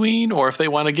Tatooine, or if they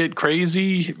want to get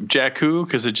crazy, Jakku,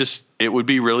 because it would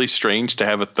be really strange to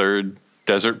have a third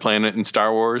desert planet in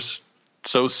Star Wars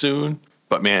so soon.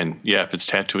 But man, yeah, if it's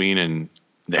Tatooine, and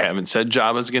they haven't said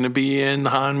Jabba's going to be in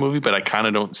the Han movie, but I kind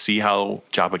of don't see how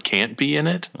Jabba can't be in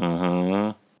it.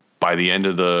 Mm-hmm. By the end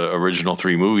of the original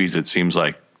 3 movies, it seems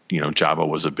like, Jabba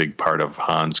was a big part of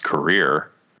Han's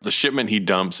career. The shipment he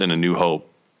dumps in A New Hope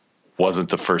wasn't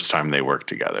the first time they worked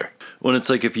together. When it's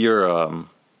like if you're a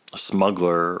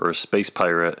smuggler or a space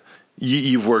pirate,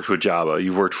 you've worked with Jabba,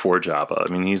 you've worked for Jabba.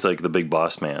 I mean, he's like the big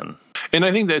boss man. And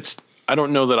I think I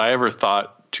don't know that I ever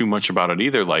thought too much about it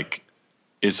either. Like,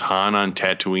 is Han on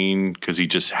Tatooine because he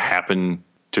just happened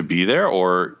to be there,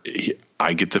 or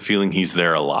I get the feeling he's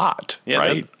there a lot,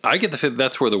 right? I get the feeling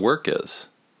that's where the work is.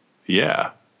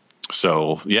 Yeah.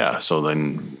 So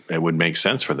then it would make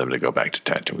sense for them to go back to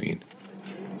Tatooine.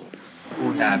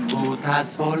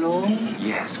 Solo?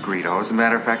 Yes, Greedo. As a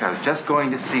matter of fact, I was just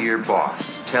going to see your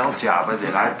boss. Tell Jabba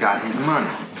that I've got his money.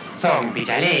 Song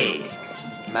Pichale.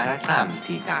 Maratam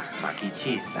Tika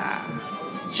Makichita.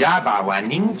 Jabba wa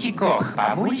ninchi ko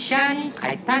pamushani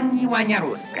kaitani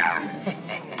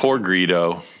wanyaruska. Poor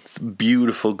Greedo. It's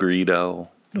beautiful Greedo.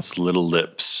 Those little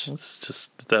lips. It's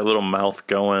just that little mouth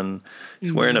going.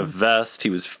 He's wearing a vest. He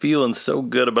was feeling so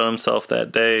good about himself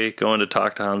that day, going to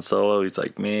talk to Han Solo. He's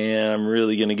like, man, I'm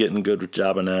really going to get in good with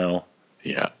Jabba now.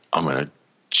 Yeah, I'm going to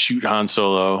shoot Han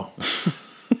Solo.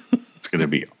 It's going to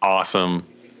be awesome.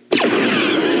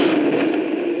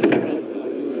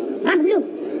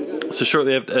 So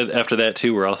shortly after that,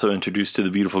 too, we're also introduced to the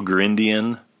beautiful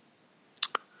Grindian.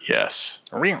 Yes.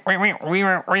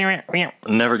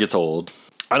 Never gets old.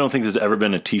 I don't think there's ever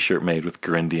been a T-shirt made with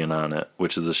Grindian on it,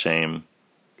 which is a shame.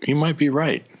 You might be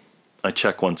right. I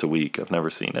check once a week. I've never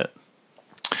seen it.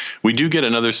 We do get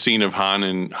another scene of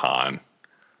Han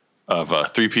of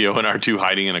 3PO and R2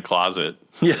 hiding in a closet.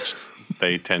 Yeah.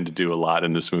 They tend to do a lot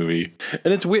in this movie.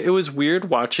 And it was weird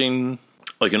watching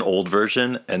like an old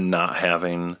version and not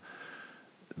having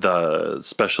the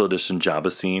special edition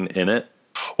Jabba scene in it.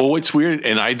 Well, what's weird,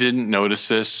 and I didn't notice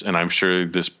this, and I'm sure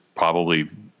this probably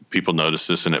people noticed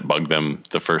this and it bugged them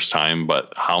the first time,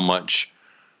 but how much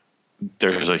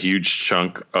there's a huge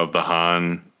chunk of the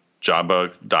Han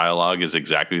Jabba dialogue is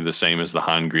exactly the same as the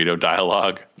Han Greedo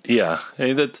dialogue. Yeah, I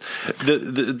mean, that's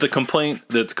the complaint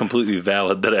that's completely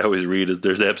valid that I always read is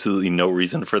there's absolutely no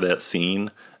reason for that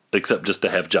scene except just to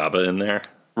have Jabba in there.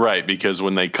 Right, because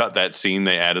when they cut that scene,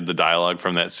 they added the dialogue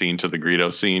from that scene to the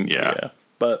Greedo scene. Yeah.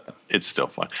 But it's still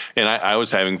fun. And I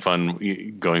was having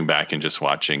fun going back and just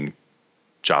watching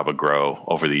Jabba grow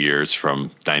over the years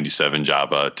from 97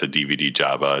 Jabba to DVD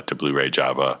Jabba to Blu-ray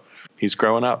Jabba. He's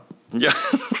growing up. Yeah.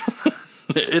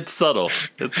 It's subtle.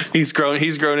 He's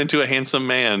grown into a handsome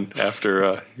man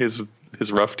after his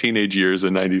rough teenage years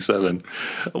in 97.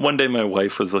 One day my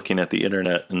wife was looking at the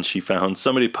internet and she found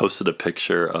somebody posted a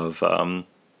picture of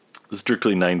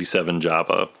strictly 97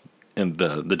 Jabba and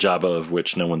the Jabba of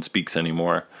which no one speaks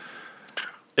anymore.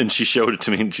 And she showed it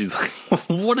to me and she's like,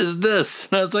 what is this?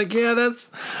 And I was like, yeah,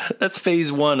 that's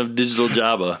phase 1 of digital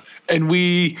Jabba. And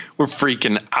we were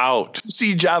freaking out.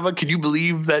 See Jabba, can you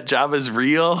believe that Jabba is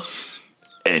real?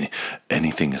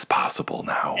 Anything is possible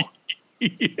now.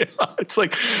 Yeah, it's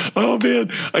like, oh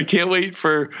man, I can't wait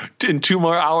in 2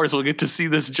 more hours we'll get to see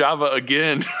this Jabba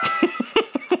again.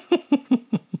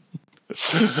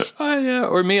 Yeah,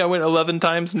 or me, I went 11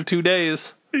 times in 2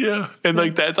 days. Yeah, and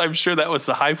like I'm sure that was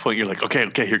the high point. You're like,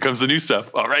 okay, here comes the new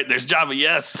stuff. All right, there's Jabba,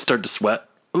 yes. Start to sweat.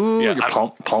 Ooh, yeah,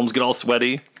 your palms get all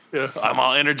sweaty. Yeah, I'm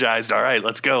all energized. All right,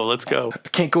 let's go. I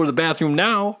can't go to the bathroom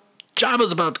now.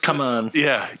 Jabba's about to come on.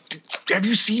 Yeah. Have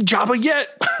you seen Jabba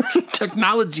yet?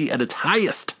 Technology at its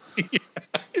highest. Yeah,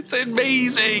 it's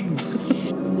amazing.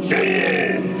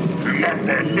 Solo, la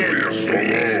familia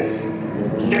Solo.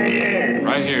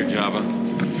 Right here, Jabba.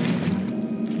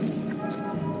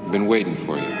 Been waiting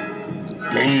for you.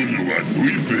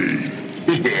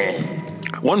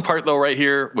 One part, though, right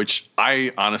here, which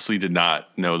I honestly did not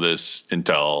know this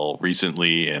until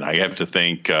recently, and I have to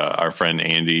thank our friend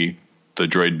Andy, the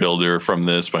droid builder from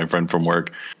this, my friend from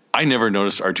work. I never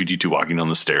noticed R2-D2 walking down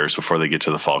the stairs before they get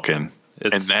to the Falcon.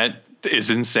 And that is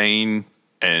insane,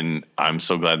 and I'm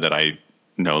so glad that I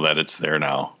know that it's there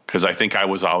now. Because I think I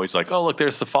was always like, oh, look,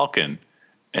 there's the Falcon.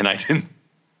 And I didn't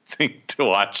think to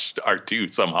watch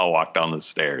R2 somehow walk down the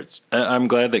stairs. I'm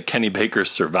glad that Kenny Baker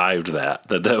survived that.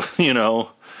 That you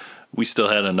know, we still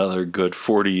had another good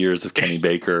 40 years of Kenny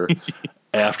Baker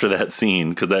after that scene,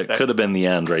 because that could have been the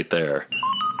end right there.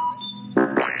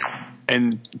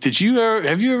 And have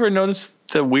you ever noticed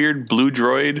the weird blue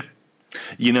droid?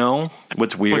 You know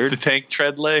what's weird? With the tank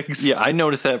tread legs? Yeah, I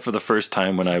noticed that for the first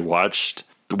time when I watched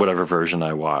whatever version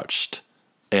I watched.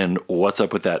 And what's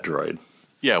up with that droid?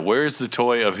 Yeah, where's the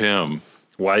toy of him?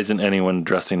 Why isn't anyone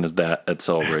dressing as that at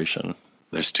Celebration?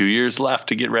 There's 2 years left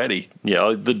to get ready.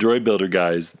 Yeah, the droid builder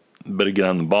guys better get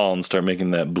on the ball and start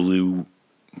making that blue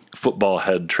football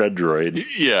head tread droid.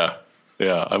 Yeah,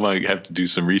 I might have to do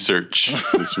some research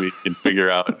this week and figure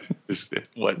out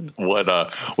what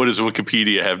does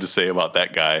Wikipedia have to say about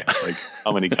that guy? Like,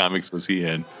 how many comics was he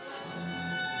in?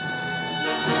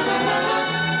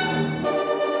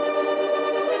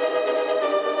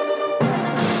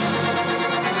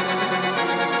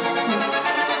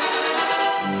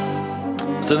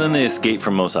 So then they escape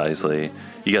from Mos Eisley.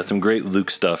 You got some great Luke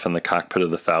stuff in the cockpit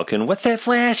of the Falcon. What's that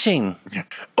flashing?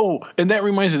 Oh, and that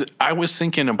reminds me, I was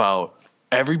thinking about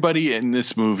everybody in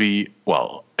this movie.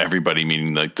 Well, everybody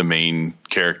meaning like the main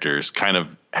characters kind of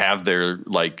have their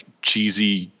like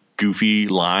cheesy, goofy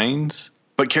lines.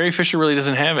 But Carrie Fisher really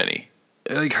doesn't have any.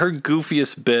 Like her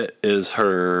goofiest bit is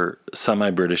her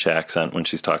semi-British accent when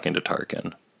she's talking to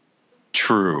Tarkin.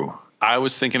 True. I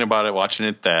was thinking about it, watching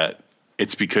it, that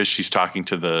it's because she's talking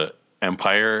to the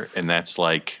Empire, and that's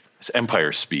like it's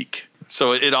Empire speak.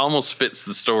 So it almost fits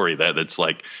the story that it's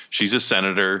like she's a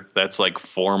senator. That's like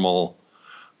formal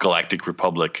Galactic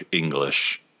Republic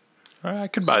English. I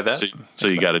could buy that. So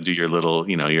you got to do your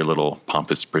little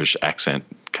pompous British accent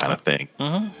kind of thing.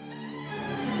 Mm-hmm.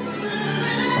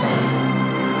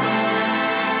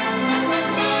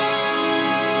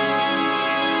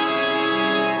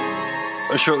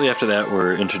 Shortly after that,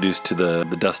 we're introduced to the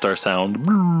Death Star sound.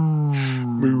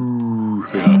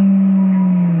 Yeah.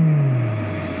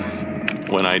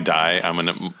 When I die,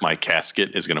 my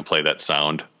casket is gonna play that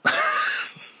sound.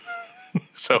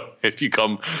 So if you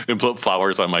come and put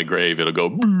flowers on my grave, it'll go.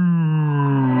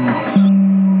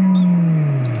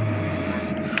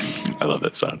 I love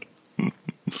that sound.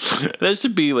 That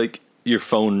should be like your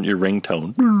phone, your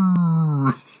ringtone.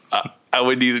 I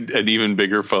would need an even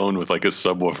bigger phone with like a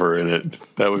subwoofer in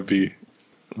it. That would be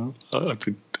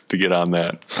to get on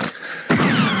that.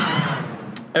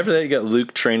 After that, you got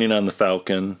Luke training on the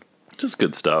Falcon. Just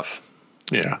good stuff.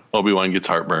 Yeah. Obi-Wan gets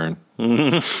heartburn.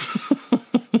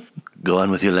 Go on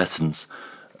with your lessons.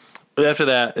 After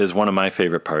that is one of my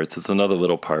favorite parts. It's another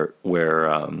little part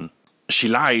where she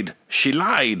lied.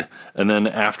 And then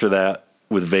after that,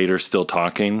 with Vader still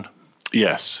talking.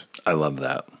 Yes. I love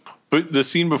that. But the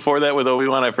scene before that with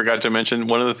Obi-Wan, I forgot to mention,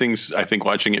 one of the things I think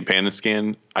watching it pan and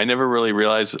scan, I never really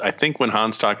realized, I think when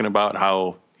Han's talking about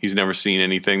how he's never seen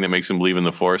anything that makes him believe in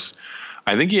the Force,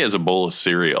 I think he has a bowl of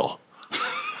cereal.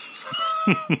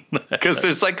 Because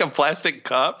there's like a plastic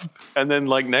cup, and then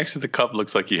like next to the cup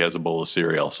looks like he has a bowl of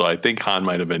cereal. So I think Han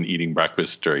might have been eating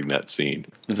breakfast during that scene.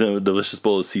 Is that a delicious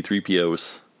bowl of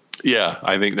C-3POs? Yeah,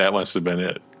 I think that must have been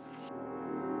it.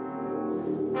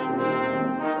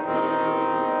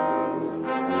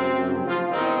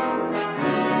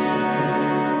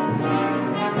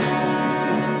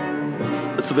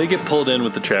 So they get pulled in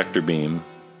with the tractor beam.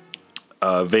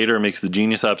 Vader makes the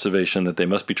genius observation that they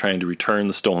must be trying to return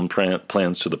the stolen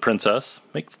plans to the princess.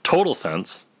 Makes total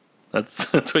sense.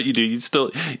 That's what you do.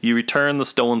 You return the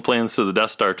stolen plans to the Death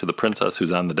Star to the princess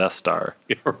who's on the Death Star.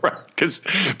 Yeah, right. Because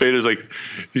Vader's like,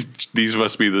 these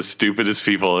must be the stupidest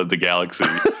people in the galaxy.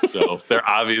 So they're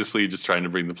obviously just trying to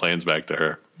bring the plans back to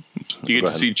her. You get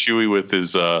to see Chewie with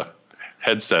his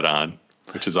headset on,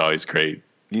 which is always great.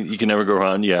 You can never go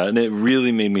wrong, yeah. And it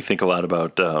really made me think a lot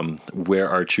about where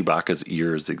are Chewbacca's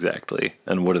ears exactly,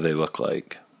 and what do they look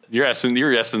like? You're asking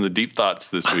the deep thoughts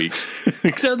this week.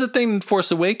 Except the thing in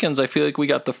Force Awakens, I feel like we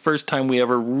got the first time we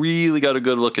ever really got a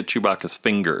good look at Chewbacca's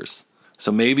fingers.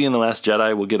 So maybe in The Last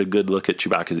Jedi we'll get a good look at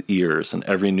Chewbacca's ears, and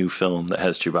every new film that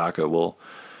has Chewbacca will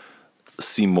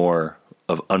see more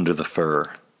of under the fur.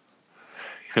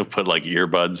 He'll put like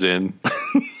earbuds in.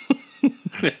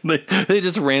 they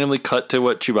just randomly cut to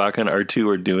what Chewbacca and R2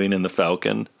 are doing in the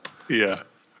Falcon. Yeah.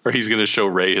 Or he's going to show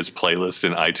Ray his playlist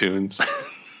in iTunes.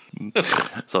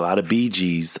 It's a lot of Bee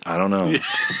Gees. I don't know.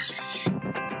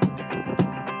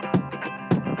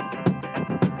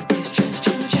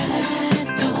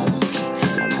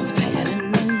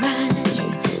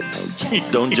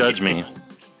 Don't judge me.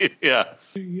 Yeah.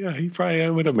 Yeah, he probably, I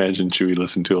would imagine Chewie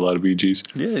listened to a lot of Bee Gees.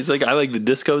 Yeah, he's like, I like the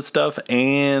disco stuff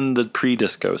and the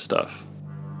pre-disco stuff.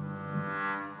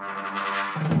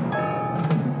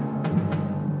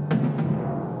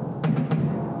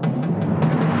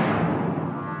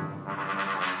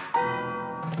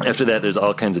 After that, there's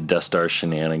all kinds of Death Star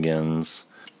shenanigans.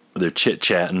 They're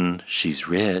chit-chatting. She's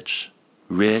rich,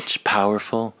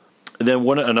 powerful. And then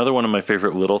another one of my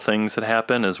favorite little things that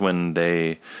happen is when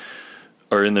they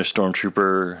are in their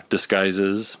stormtrooper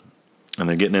disguises and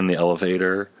they're getting in the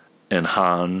elevator, and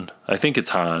Han, I think it's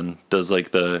Han, does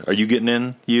like the, are you getting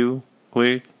in,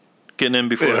 Wait, getting in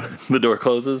before the door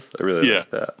closes? I really like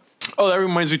that. Oh, that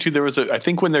reminds me too, there was I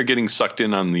think when they're getting sucked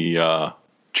in on the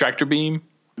tractor beam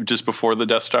just before the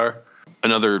Death Star,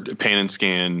 another pan and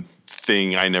scan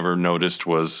thing I never noticed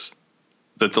was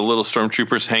that the little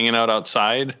stormtroopers hanging out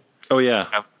outside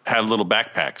have little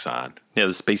backpacks on. Yeah,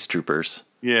 the space troopers.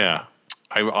 Yeah.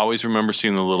 I always remember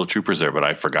seeing the little troopers there, but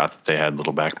I forgot that they had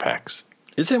little backpacks.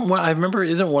 Isn't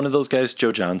one of those guys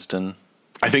Joe Johnston?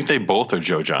 I think they both are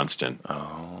Joe Johnston.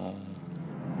 Oh.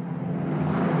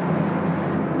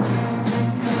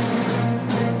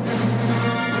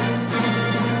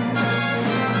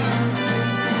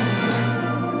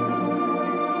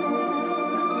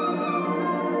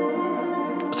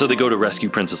 So they go to rescue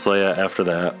Princess Leia after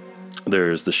that.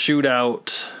 There's the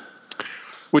shootout.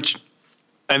 Which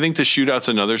I think the shootout's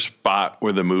another spot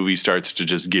where the movie starts to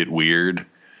just get weird,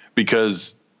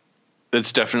 because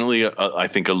it's definitely, I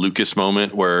think, a Lucas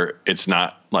moment where it's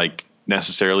not like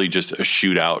necessarily just a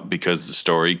shootout because the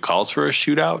story calls for a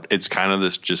shootout. It's kind of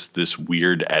this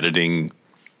weird editing,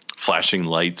 flashing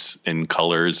lights and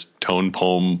colors, tone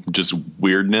poem, just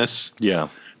weirdness. Yeah.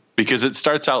 Because it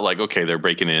starts out like, okay, they're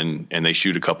breaking in and they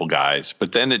shoot a couple guys,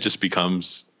 but then it just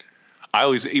becomes,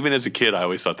 even as a kid, I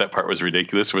always thought that part was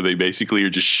ridiculous, where they basically are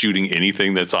just shooting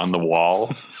anything that's on the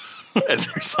wall. And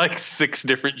there's like 6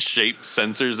 different shape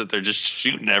sensors that they're just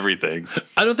shooting everything.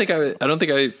 I don't think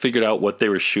I figured out what they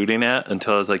were shooting at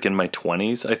until I was like in my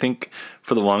 20s. I think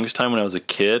for the longest time when I was a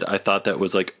kid, I thought that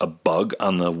was like a bug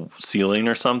on the ceiling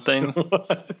or something.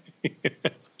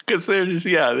 Because they're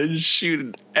just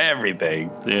shooting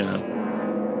everything. Yeah.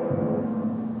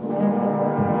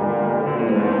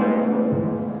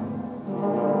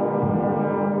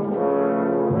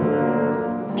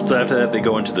 So after that, they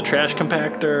go into the trash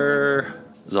compactor.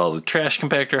 There's all the trash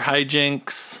compactor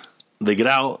hijinks. They get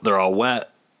out. They're all wet.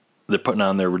 They're putting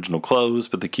on their original clothes,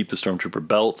 but they keep the stormtrooper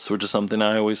belts, which is something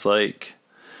I always like.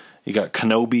 You got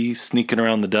Kenobi sneaking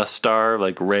around the Death Star,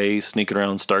 like Rey sneaking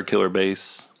around Starkiller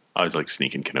Base. I always like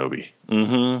sneaking Kenobi.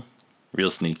 Mm-hmm.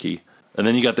 Real sneaky. And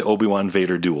then you got the Obi-Wan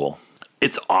Vader duel.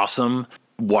 It's awesome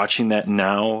watching that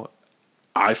now.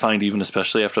 I find, even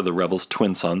especially after the Rebels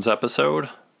Twin Sons episode,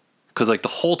 because like the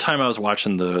whole time I was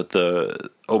watching the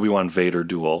Obi-Wan Vader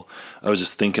duel, I was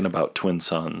just thinking about Twin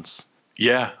Sons.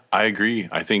 Yeah, I agree.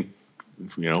 I think,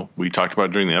 we talked about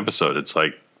it during the episode. It's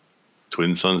like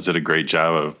Twin Sons did a great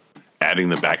job of adding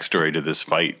the backstory to this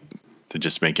fight to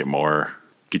just make it more,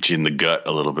 get you in the gut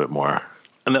a little bit more.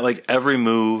 And that like every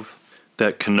move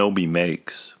that Kenobi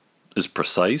makes is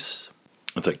precise.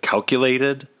 It's like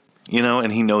calculated,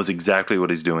 and he knows exactly what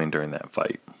he's doing during that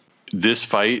fight. This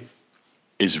fight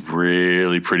is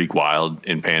really pretty wild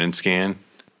in pan and scan,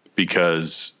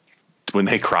 because when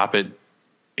they crop it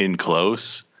in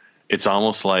close, it's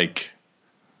almost like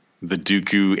the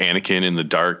Dooku Anakin in the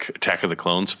Dark Attack of the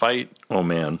Clones fight. Oh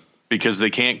man. Because they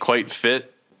can't quite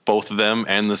fit both of them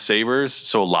and the sabers,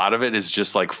 so a lot of it is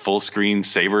just like full screen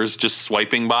sabers just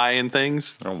swiping by and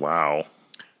things. Oh wow.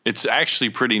 It's actually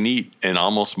pretty neat and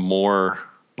almost more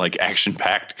like action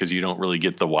packed, because you don't really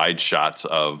get the wide shots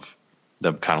of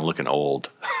them kind of looking old.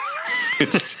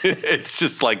 It's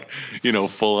just like,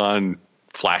 full on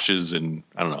flashes, and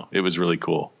I don't know. It was really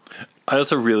cool. I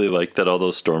also really like that all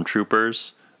those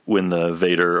stormtroopers, when the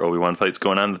Vader Obi-Wan fight's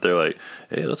going on, that they're like,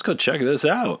 hey, let's go check this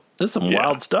out. This is some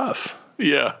wild stuff.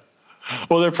 Yeah.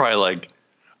 Well, they're probably like,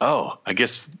 oh, I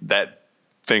guess that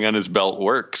thing on his belt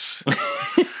works.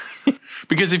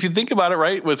 Because if you think about it,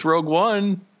 right, with Rogue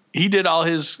One, he did all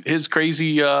his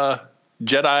crazy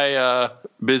Jedi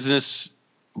business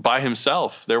by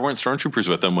himself. There weren't stormtroopers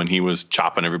with him when he was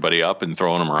chopping everybody up and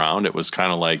throwing them around. It was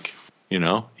kind of like,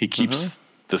 he keeps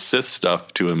the Sith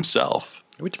stuff to himself.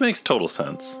 Which makes total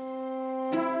sense.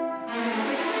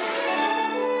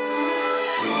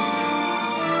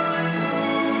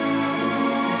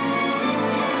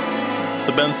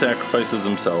 So Ben sacrifices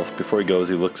himself. Before he goes,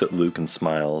 he looks at Luke and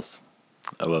smiles.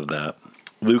 I love that.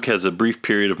 Luke has a brief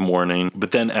period of mourning,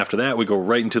 but then after that, we go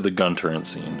right into the gun turret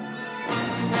scene.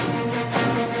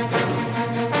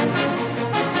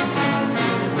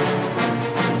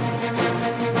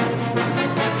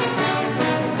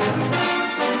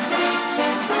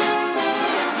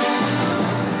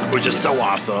 Which is so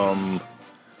awesome.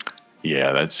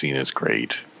 Yeah, that scene is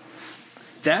great.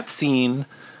 That scene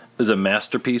is a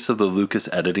masterpiece of the Lucas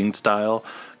editing style,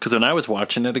 because when I was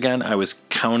watching it again, I was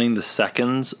counting the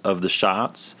seconds of the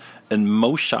shots, and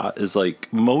most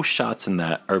shots in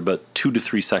that are but 2 to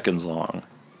 3 seconds long.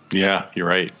 Yeah, you're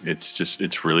right.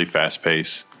 It's really fast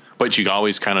paced, but you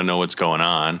always kind of know what's going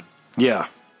on. Yeah.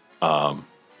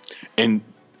 And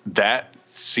that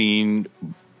scene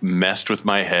messed with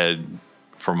my head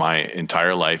for my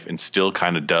entire life, and still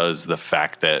kind of does. The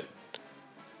fact that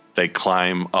they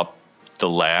climb up the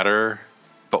ladder,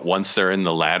 but once they're in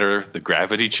the ladder, the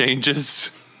gravity changes.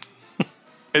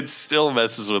 It still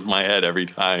messes with my head every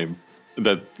time.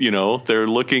 That, you know, they're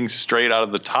looking straight out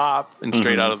of the top and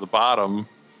straight out of the bottom,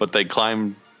 but they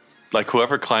climb, like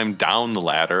whoever climbed down the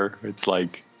ladder, it's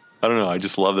like, I don't know, I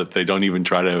just love that they don't even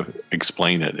try to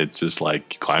explain it. It's just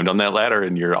like, you climbed on that ladder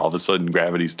and you're all of a sudden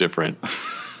gravity's different.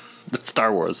 It's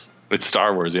Star Wars. It's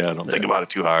Star Wars, yeah. Don't think about it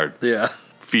too hard. Yeah.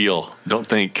 Feel. Don't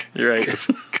think. You're right.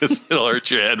 Because it'll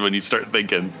hurt your head when you start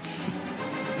thinking.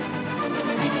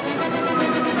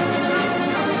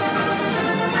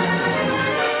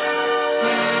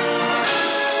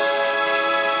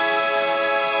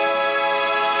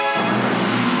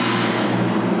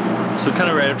 So kind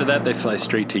of right after that, they fly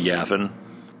straight to Yavin.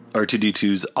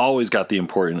 R2-D2's always got the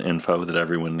important info that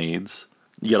everyone needs.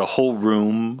 You got a whole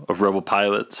room of Rebel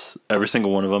pilots. Every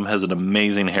single one of them has an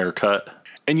amazing haircut.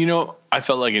 And, you know, I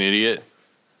felt like an idiot,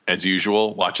 as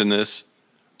usual, watching this.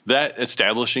 That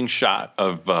establishing shot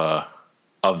of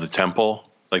the temple,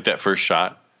 like that first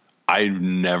shot, I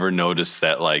never noticed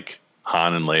that, like,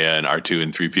 Han and Leia and R2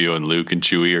 and 3PO and Luke and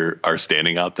Chewie are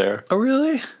standing out there. Oh,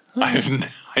 really? Oh.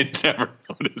 I never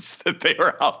noticed that they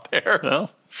were out there. No?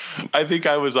 I think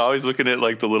I was always looking at,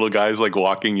 like, the little guys, like,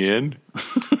 walking in.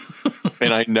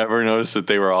 And I never noticed that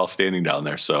they were all standing down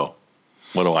there. So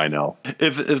what do I know?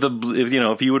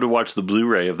 If you would have watched the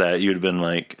Blu-ray of that, you'd have been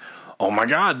like, oh my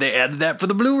God, they added that for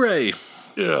the Blu-ray.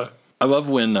 Yeah. I love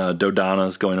when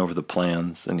Dodonna's going over the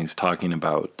plans and he's talking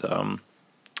about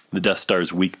the Death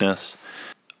Star's weakness.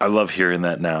 I love hearing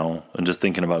that now and just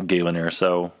thinking about Galen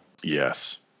Erso.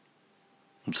 Yes.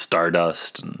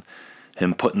 Stardust and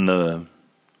him putting the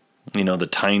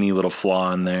tiny little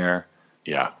flaw in there.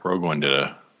 Yeah, Rogue One did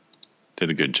a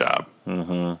good job.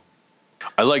 Mm-hmm.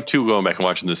 I like, too, going back and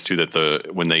watching this, too, that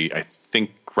I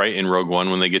think right in Rogue One,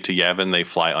 when they get to Yavin, they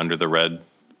fly under the red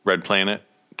planet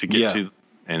to get to.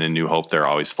 And in New Hope, they're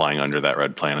always flying under that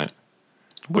red planet.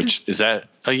 Is that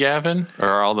a Yavin? Or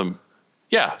are all them?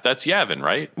 Yeah, that's Yavin,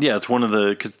 right? Yeah, it's one of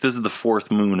because this is the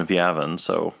 4th moon of Yavin,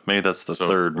 so maybe that's the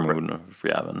 3rd moon of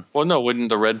Yavin. Well, no, wouldn't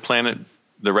the red planet,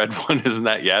 the red one, isn't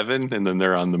that Yavin? And then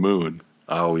they're on the moon.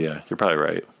 Oh, yeah, you're probably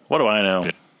right. What do I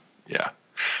know? Yeah.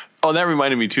 Oh, that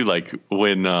reminded me, too, like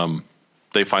when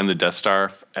they find the Death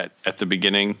Star at the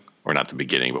beginning, or not the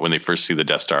beginning, but when they first see the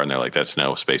Death Star and they're like, that's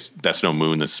no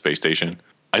moon, that's a space station.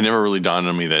 I never really dawned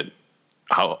on me that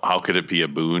how could it be a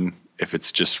boon if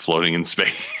it's just floating in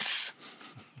space?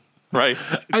 Right?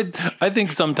 I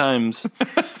think sometimes,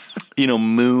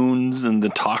 moons and the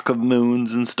talk of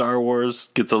moons in Star Wars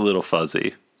gets a little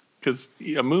fuzzy. Because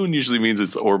a moon usually means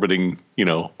it's orbiting,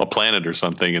 a planet or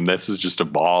something, and this is just a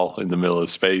ball in the middle of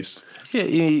space. Yeah,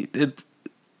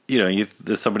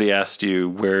 if somebody asked you,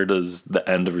 where does the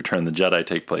end of Return of the Jedi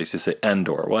take place? You say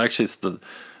Endor. Well, actually, it's the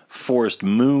forest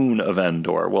moon of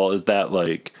Endor. Well, is that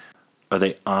like, are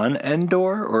they on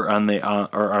Endor or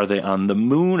are they on the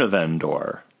moon of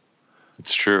Endor?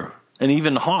 It's true. And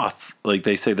even Hoth, like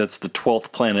they say that's the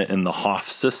 12th planet in the Hoth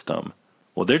system.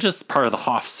 Well, they're just part of the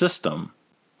Hoth system.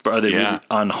 But are they really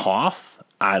on Hoth?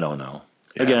 I don't know.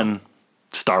 Yeah. Again,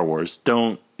 Star Wars.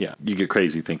 You get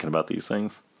crazy thinking about these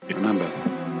things. Remember,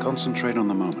 concentrate on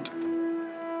the moment.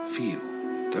 Feel,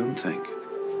 don't think.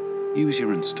 Use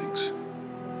your instincts.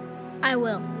 I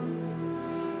will.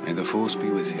 May the Force be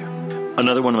with you.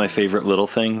 Another one of my favorite little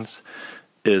things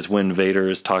is when Vader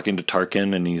is talking to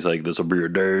Tarkin and he's like, this will be a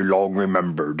day long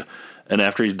remembered. And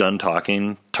after he's done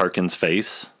talking, Tarkin's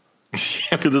face.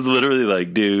 Because it's literally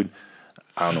like, dude,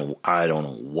 I don't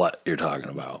know what you're talking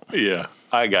about. Yeah,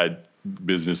 I got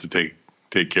business to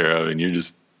take care of, and you're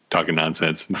just talking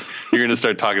nonsense. You're going to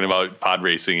start talking about pod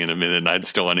racing in a minute, and I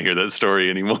just don't want to hear that story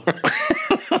anymore.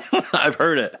 I've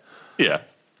heard it. Yeah.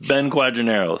 Ben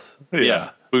Quadraneros.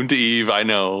 Yeah. Boonta Eve, I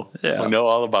know. Yeah. I know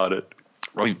all about it.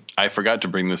 I forgot to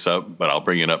bring this up, but I'll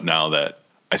bring it up now that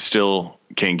I still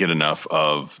can't get enough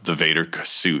of the Vader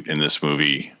suit in this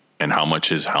movie and how much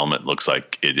his helmet looks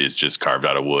like it is just carved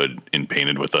out of wood and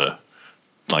painted with a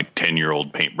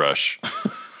 10-year-old paintbrush.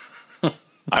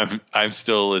 I'm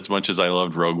still, as much as I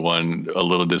loved Rogue One, a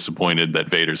little disappointed that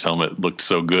Vader's helmet looked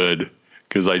so good,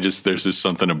 because there's just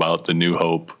something about the New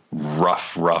Hope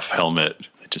rough helmet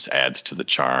that just adds to the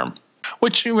charm.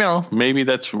 Which, maybe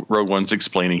that's Rogue One's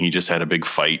explaining he just had a big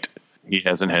fight. He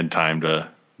hasn't had time to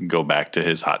go back to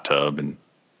his hot tub and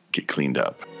get cleaned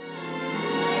up.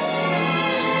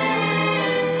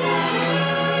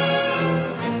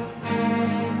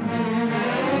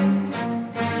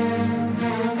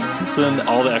 So then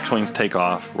all the X-Wings take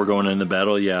off. We're going into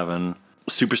Battle of Yavin.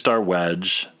 Superstar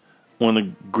Wedge. One of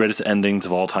the greatest endings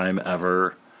of all time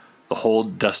ever. The whole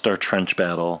Death Star trench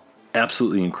battle.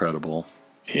 Absolutely incredible.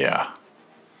 Yeah.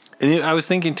 And I was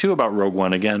thinking, too, about Rogue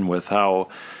One again with how,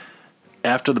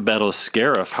 after the Battle of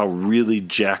Scarif, how really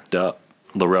jacked up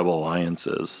the Rebel Alliance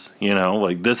is.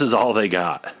 This is all they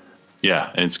got. Yeah,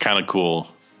 and it's kind of cool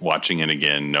watching it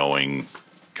again, knowing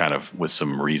kind of with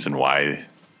some reason why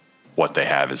what they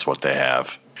have is what they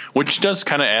have. Which does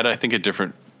kind of add, I think, a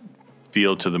different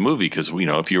feel to the movie, because,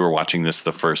 if you were watching this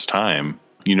the first time,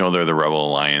 they're the Rebel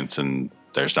Alliance and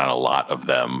there's not a lot of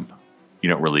them. You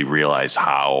don't really realize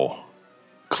how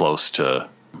close to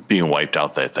being wiped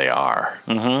out that they are.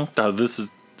 Mm-hmm. This is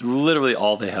literally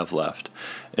all they have left.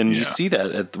 And you see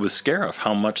that with Scarif,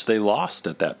 how much they lost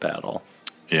at that battle.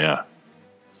 Yeah.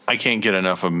 I can't get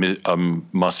enough of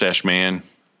Mustache Man,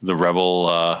 the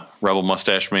Rebel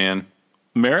Mustache Man.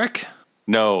 Merrick?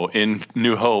 No, in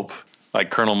New Hope. Like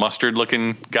Colonel Mustard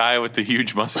looking guy with the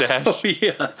huge mustache. Oh,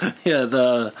 yeah. Yeah,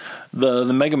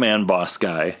 the Mega Man boss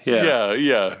guy.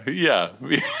 Yeah.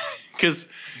 Because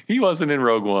he wasn't in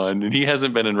Rogue One, and he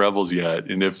hasn't been in Rebels yet.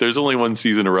 And if there's only one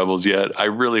season of Rebels yet, I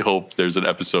really hope there's an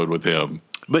episode with him.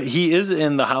 But he is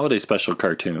in the Holiday Special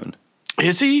cartoon.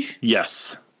 Is he?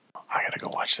 Yes. I gotta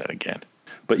go watch that again.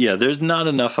 But yeah, there's not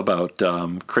enough about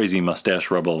Crazy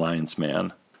Mustache Rebel Alliance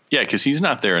Man. Yeah, because he's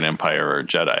not there in Empire or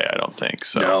Jedi, I don't think.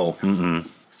 So no. Mm-mm.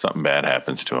 Something bad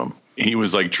happens to him. He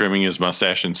was trimming his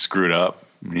mustache and screwed up.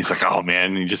 And he's like, oh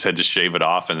man, and he just had to shave it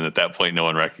off. And at that point, no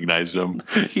one recognized him.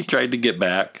 He tried to get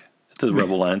back to the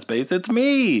Rebel Alliance base. It's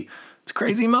me. It's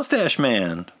Crazy Mustache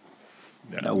Man.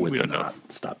 No, we don't not. know.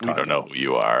 Stop talking. We don't know who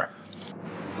you are.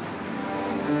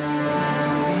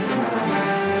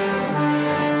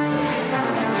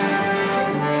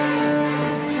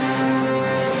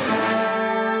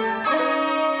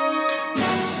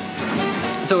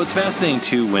 So it's fascinating,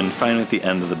 too, when finally at the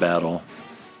end of the battle,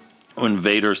 when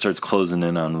Vader starts closing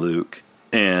in on Luke,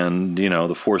 and,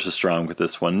 the Force is strong with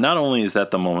this one. Not only is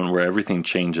that the moment where everything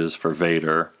changes for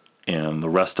Vader, and the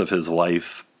rest of his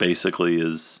life basically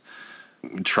is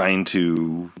trying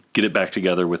to get it back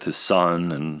together with his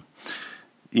son, and,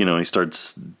 he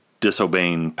starts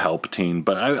disobeying Palpatine.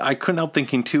 But I couldn't help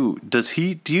thinking, too, do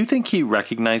you think he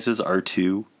recognizes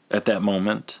R2? At that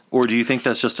moment? Or do you think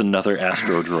that's just another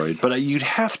astro droid? But you'd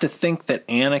have to think that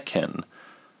Anakin,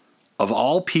 of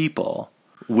all people,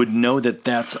 would know that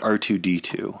that's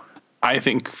R2-D2. I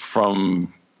think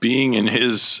from being in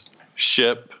his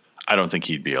ship, I don't think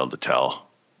he'd be able to tell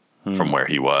from where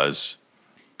he was.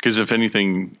 Because if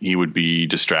anything, he would be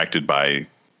distracted by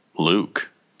Luke.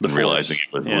 Realizing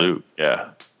it was Luke. Yeah.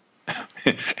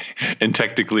 And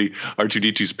technically,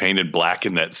 R2-D2's painted black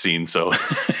in that scene, so...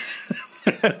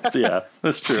 Yeah,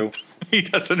 that's true. He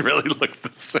doesn't really look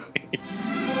the same.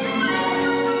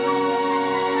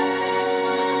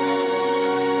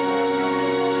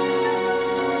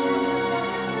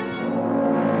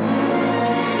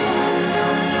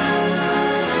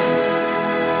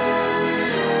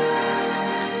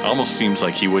 Almost seems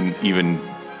like he wouldn't even...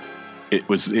 It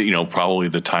was, probably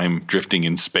the time drifting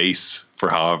in space for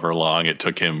however long it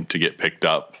took him to get picked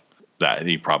up, that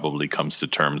he probably comes to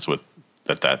terms with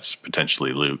that's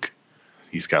potentially Luke.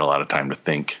 He's got a lot of time to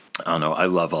think. I don't know. I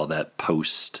love all that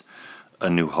post A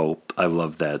New Hope. I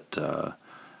love that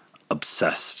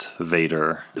obsessed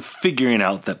Vader figuring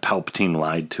out that Palpatine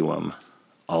lied to him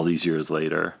all these years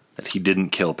later, that he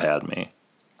didn't kill Padme.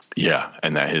 Yeah,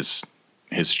 and that his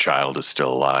child is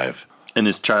still alive. And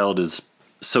his child is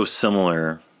so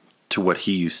similar to what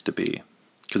he used to be,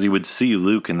 because he would see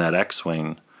Luke in that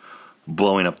X-Wing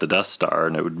blowing up the Death Star,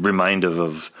 and it would remind him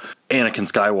of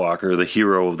Anakin Skywalker, the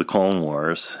hero of the Clone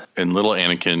Wars. And little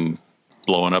Anakin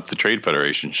blowing up the Trade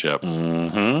Federation ship.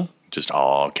 Mm-hmm. Just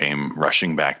all came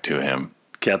rushing back to him.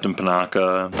 Captain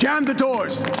Panaka. Jam the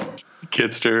doors!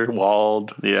 Kitster,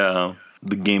 Wald. Yeah.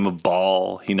 the game of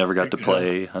ball he never got to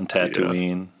play on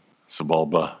Tatooine.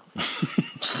 Sebulba.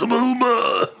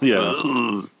 Sebulba! Yeah.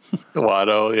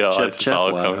 Watto, yeah. Chip, that's a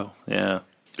solid Watto. cover. Yeah.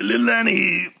 Little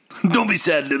Annie, don't be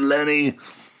sad, little Annie.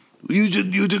 You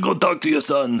should go talk to your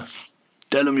son.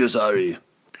 Tell him you're sorry.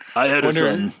 I had a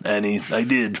son, Annie. I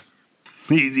did.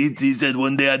 He said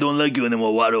one day I don't like you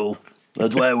anymore, Watto.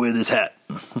 That's why I wear this hat.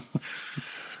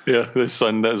 Yeah, his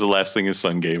son, that was the last thing his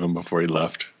son gave him before he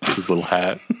left. His little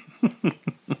hat.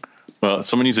 Well,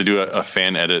 someone needs to do a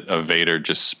fan edit of Vader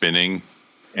just spinning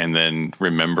and then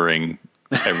remembering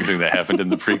everything that happened in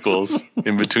the prequels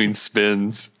in between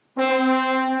spins.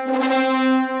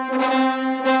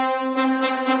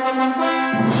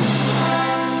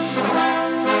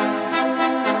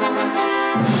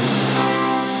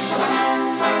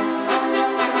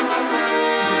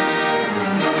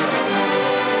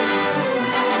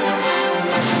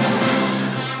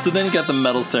 So then you got the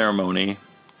medal ceremony.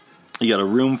 You got a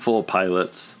room full of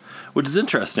pilots, which is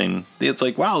interesting. It's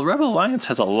like, wow, Rebel Alliance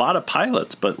has a lot of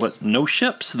pilots, but what? No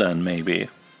ships then, maybe.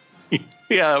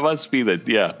 Yeah, it must be that.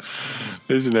 Yeah,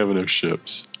 they doesn't have enough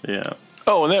ships. Yeah.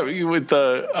 Oh, and that with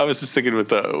the, I was just thinking with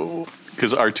the,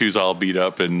 because R2's all beat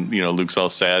up and Luke's all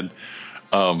sad.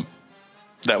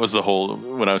 That was the whole,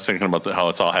 when I was thinking about how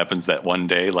it all happens that one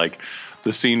day, like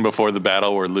the scene before the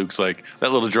battle where Luke's like,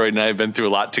 that little droid and I have been through a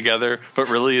lot together, but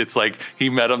really it's like he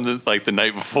met him the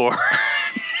night before.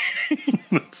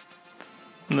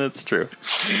 That's true.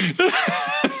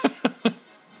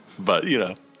 But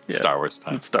Star Wars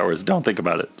time. It's Star Wars. Don't think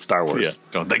about it. Star Wars. Yeah,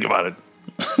 don't think about it.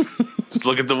 Just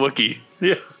look at the Wookiee.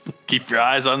 Yeah. Keep your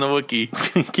eyes on the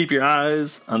Wookiee. Keep your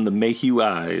eyes on the Mayhew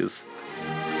eyes.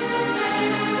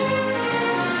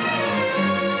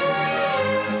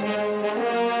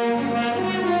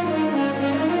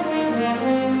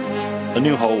 A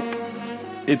New Hope.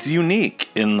 It's unique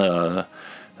in the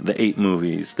 8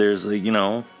 movies. There's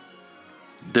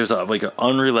there's like an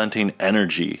unrelenting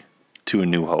energy to A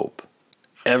New Hope.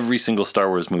 Every single Star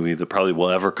Wars movie that probably will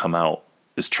ever come out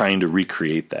is trying to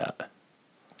recreate that.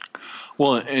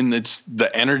 Well, and it's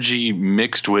the energy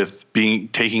mixed with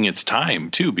taking its time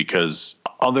too, because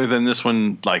other than this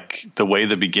one, like the way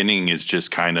the beginning is just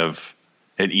kind of,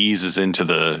 it eases into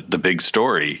the big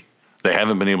story. They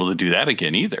haven't been able to do that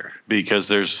again either, because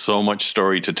there's so much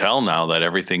story to tell now that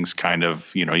everything's kind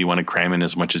of, you want to cram in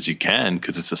as much as you can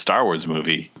because it's a Star Wars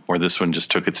movie. Or this one just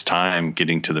took its time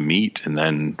getting to the meat. And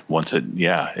then once it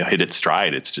hit its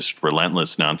stride, it's just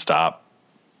relentless, nonstop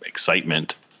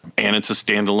excitement. And it's a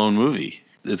standalone movie.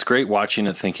 It's great watching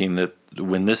it, thinking that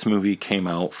when this movie came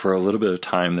out, for a little bit of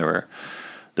time, there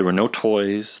were no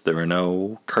toys, there were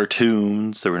no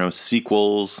cartoons, there were no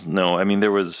sequels. No, I mean,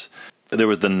 there was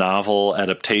the novel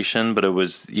adaptation, but it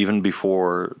was even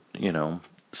before,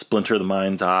 Splinter of the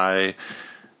Mind's Eye.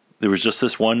 There was just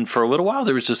this one, for a little while,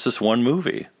 there was just this one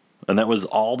movie. And that was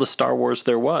all the Star Wars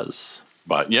there was.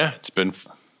 But yeah, it's been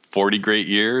 40 great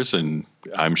years, and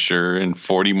I'm sure in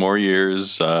 40 more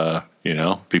years,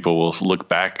 people will look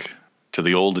back to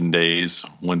the olden days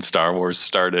when Star Wars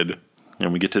started.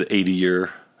 And we get to the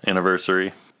 80-year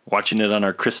anniversary. Watching it on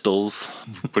our crystals.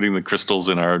 Putting the crystals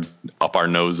up our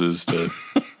noses to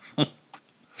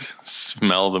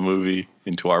smell the movie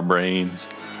into our brains.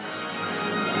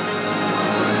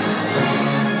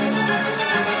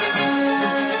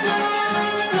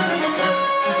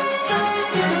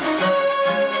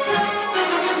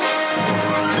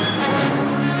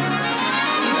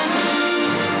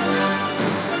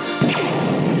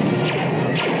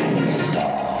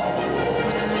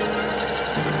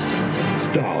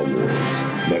 Star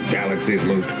Wars, the galaxy's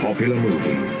most popular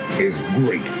movie, is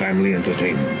great family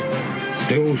entertainment.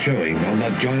 Still showing on the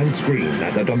giant screen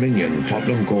at the Dominion,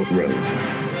 Tottenham Court Road.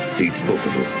 Seats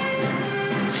bookable.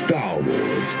 Star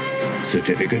Wars,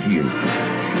 certificate U.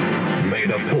 May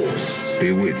the Force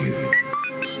be with you.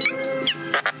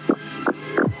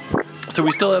 So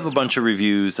we still have a bunch of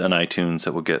reviews on iTunes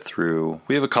that we'll get through.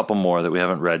 We have a couple more that we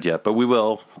haven't read yet, but we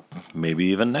will. Maybe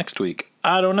even next week.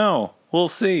 I don't know. We'll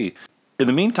see. In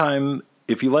the meantime,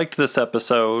 if you liked this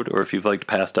episode, or if you've liked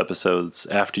past episodes,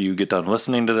 after you get done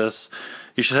listening to this,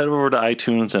 you should head over to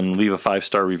iTunes and leave a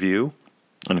 5-star review.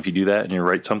 And if you do that and you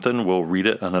write something, we'll read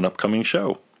it on an upcoming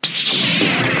show.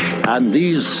 And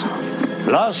these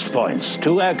last points,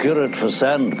 too accurate for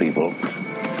sand people.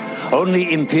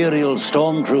 Only Imperial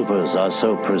stormtroopers are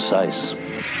so precise.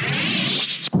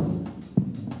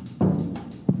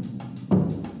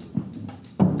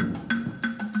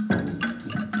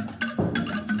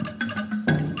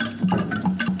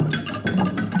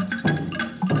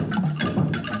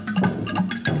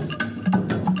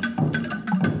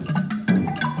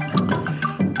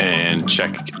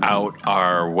 check out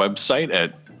our website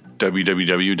at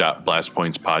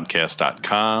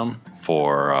www.blastpointspodcast.com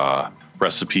for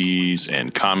recipes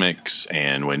and comics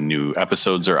and when new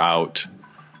episodes are out.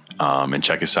 And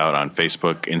check us out on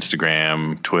Facebook,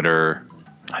 Instagram, Twitter.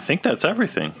 I think that's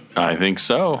everything. I think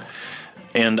so.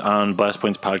 And on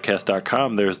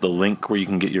blastpointspodcast.com, there's the link where you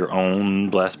can get your own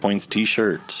Blast Points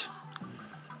t-shirt.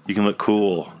 You can look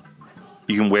cool.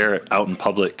 You can wear it out in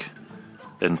public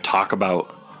and talk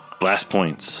about Blast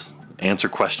Points. Answer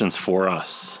questions for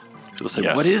us. You'll say,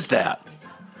 yes. What is that?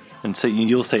 And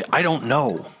you'll say, I don't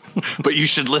know. But you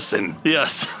should listen.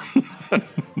 Yes.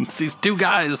 It's these two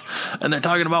guys, and they're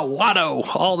talking about Watto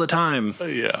all the time.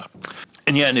 Yeah.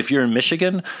 And if you're in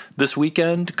Michigan this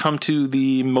weekend, come to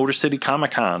the Motor City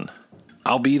Comic Con.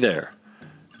 I'll be there.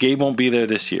 Gabe won't be there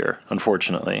this year,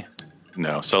 unfortunately.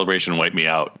 No, Celebration wiped me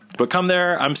out. But come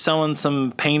there. I'm selling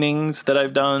some paintings that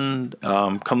I've done.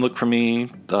 Come look for me.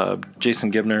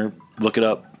 Jason Gibner, look it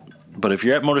up. But if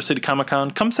you're at Motor City Comic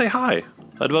Con, come say hi.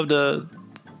 I'd love to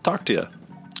talk to you.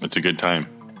 It's a good time.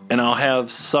 And I'll have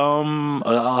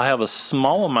a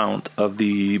small amount of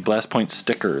the Blast Point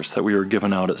stickers that we were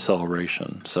giving out at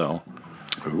Celebration. So,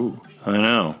 ooh, I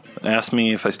know. Ask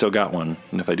me if I still got one,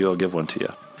 and if I do, I'll give one to you.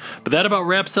 But that about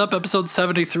wraps up episode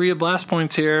 73 of Blast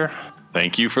Points here.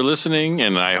 Thank you for listening,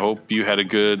 and I hope you had a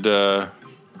good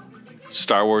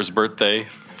Star Wars birthday,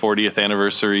 40th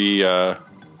anniversary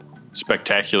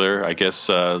spectacular. I guess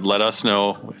let us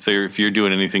know if you're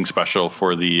doing anything special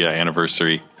for the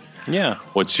anniversary. Yeah.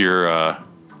 What's your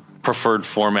preferred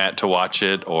format to watch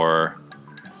it, or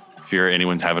if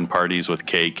anyone's having parties with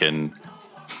cake and,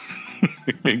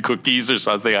 and cookies or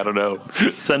something, I don't know.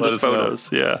 Send us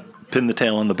photos. Yeah. Pin the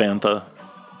tail on the bantha.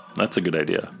 That's a good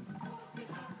idea.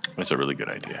 That's a really good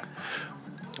idea.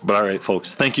 But all right,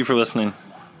 folks, thank you for listening.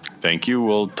 Thank you.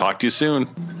 We'll talk to you soon.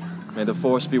 May the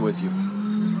Force be with you.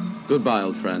 Goodbye,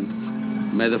 old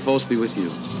friend. May the Force be with you.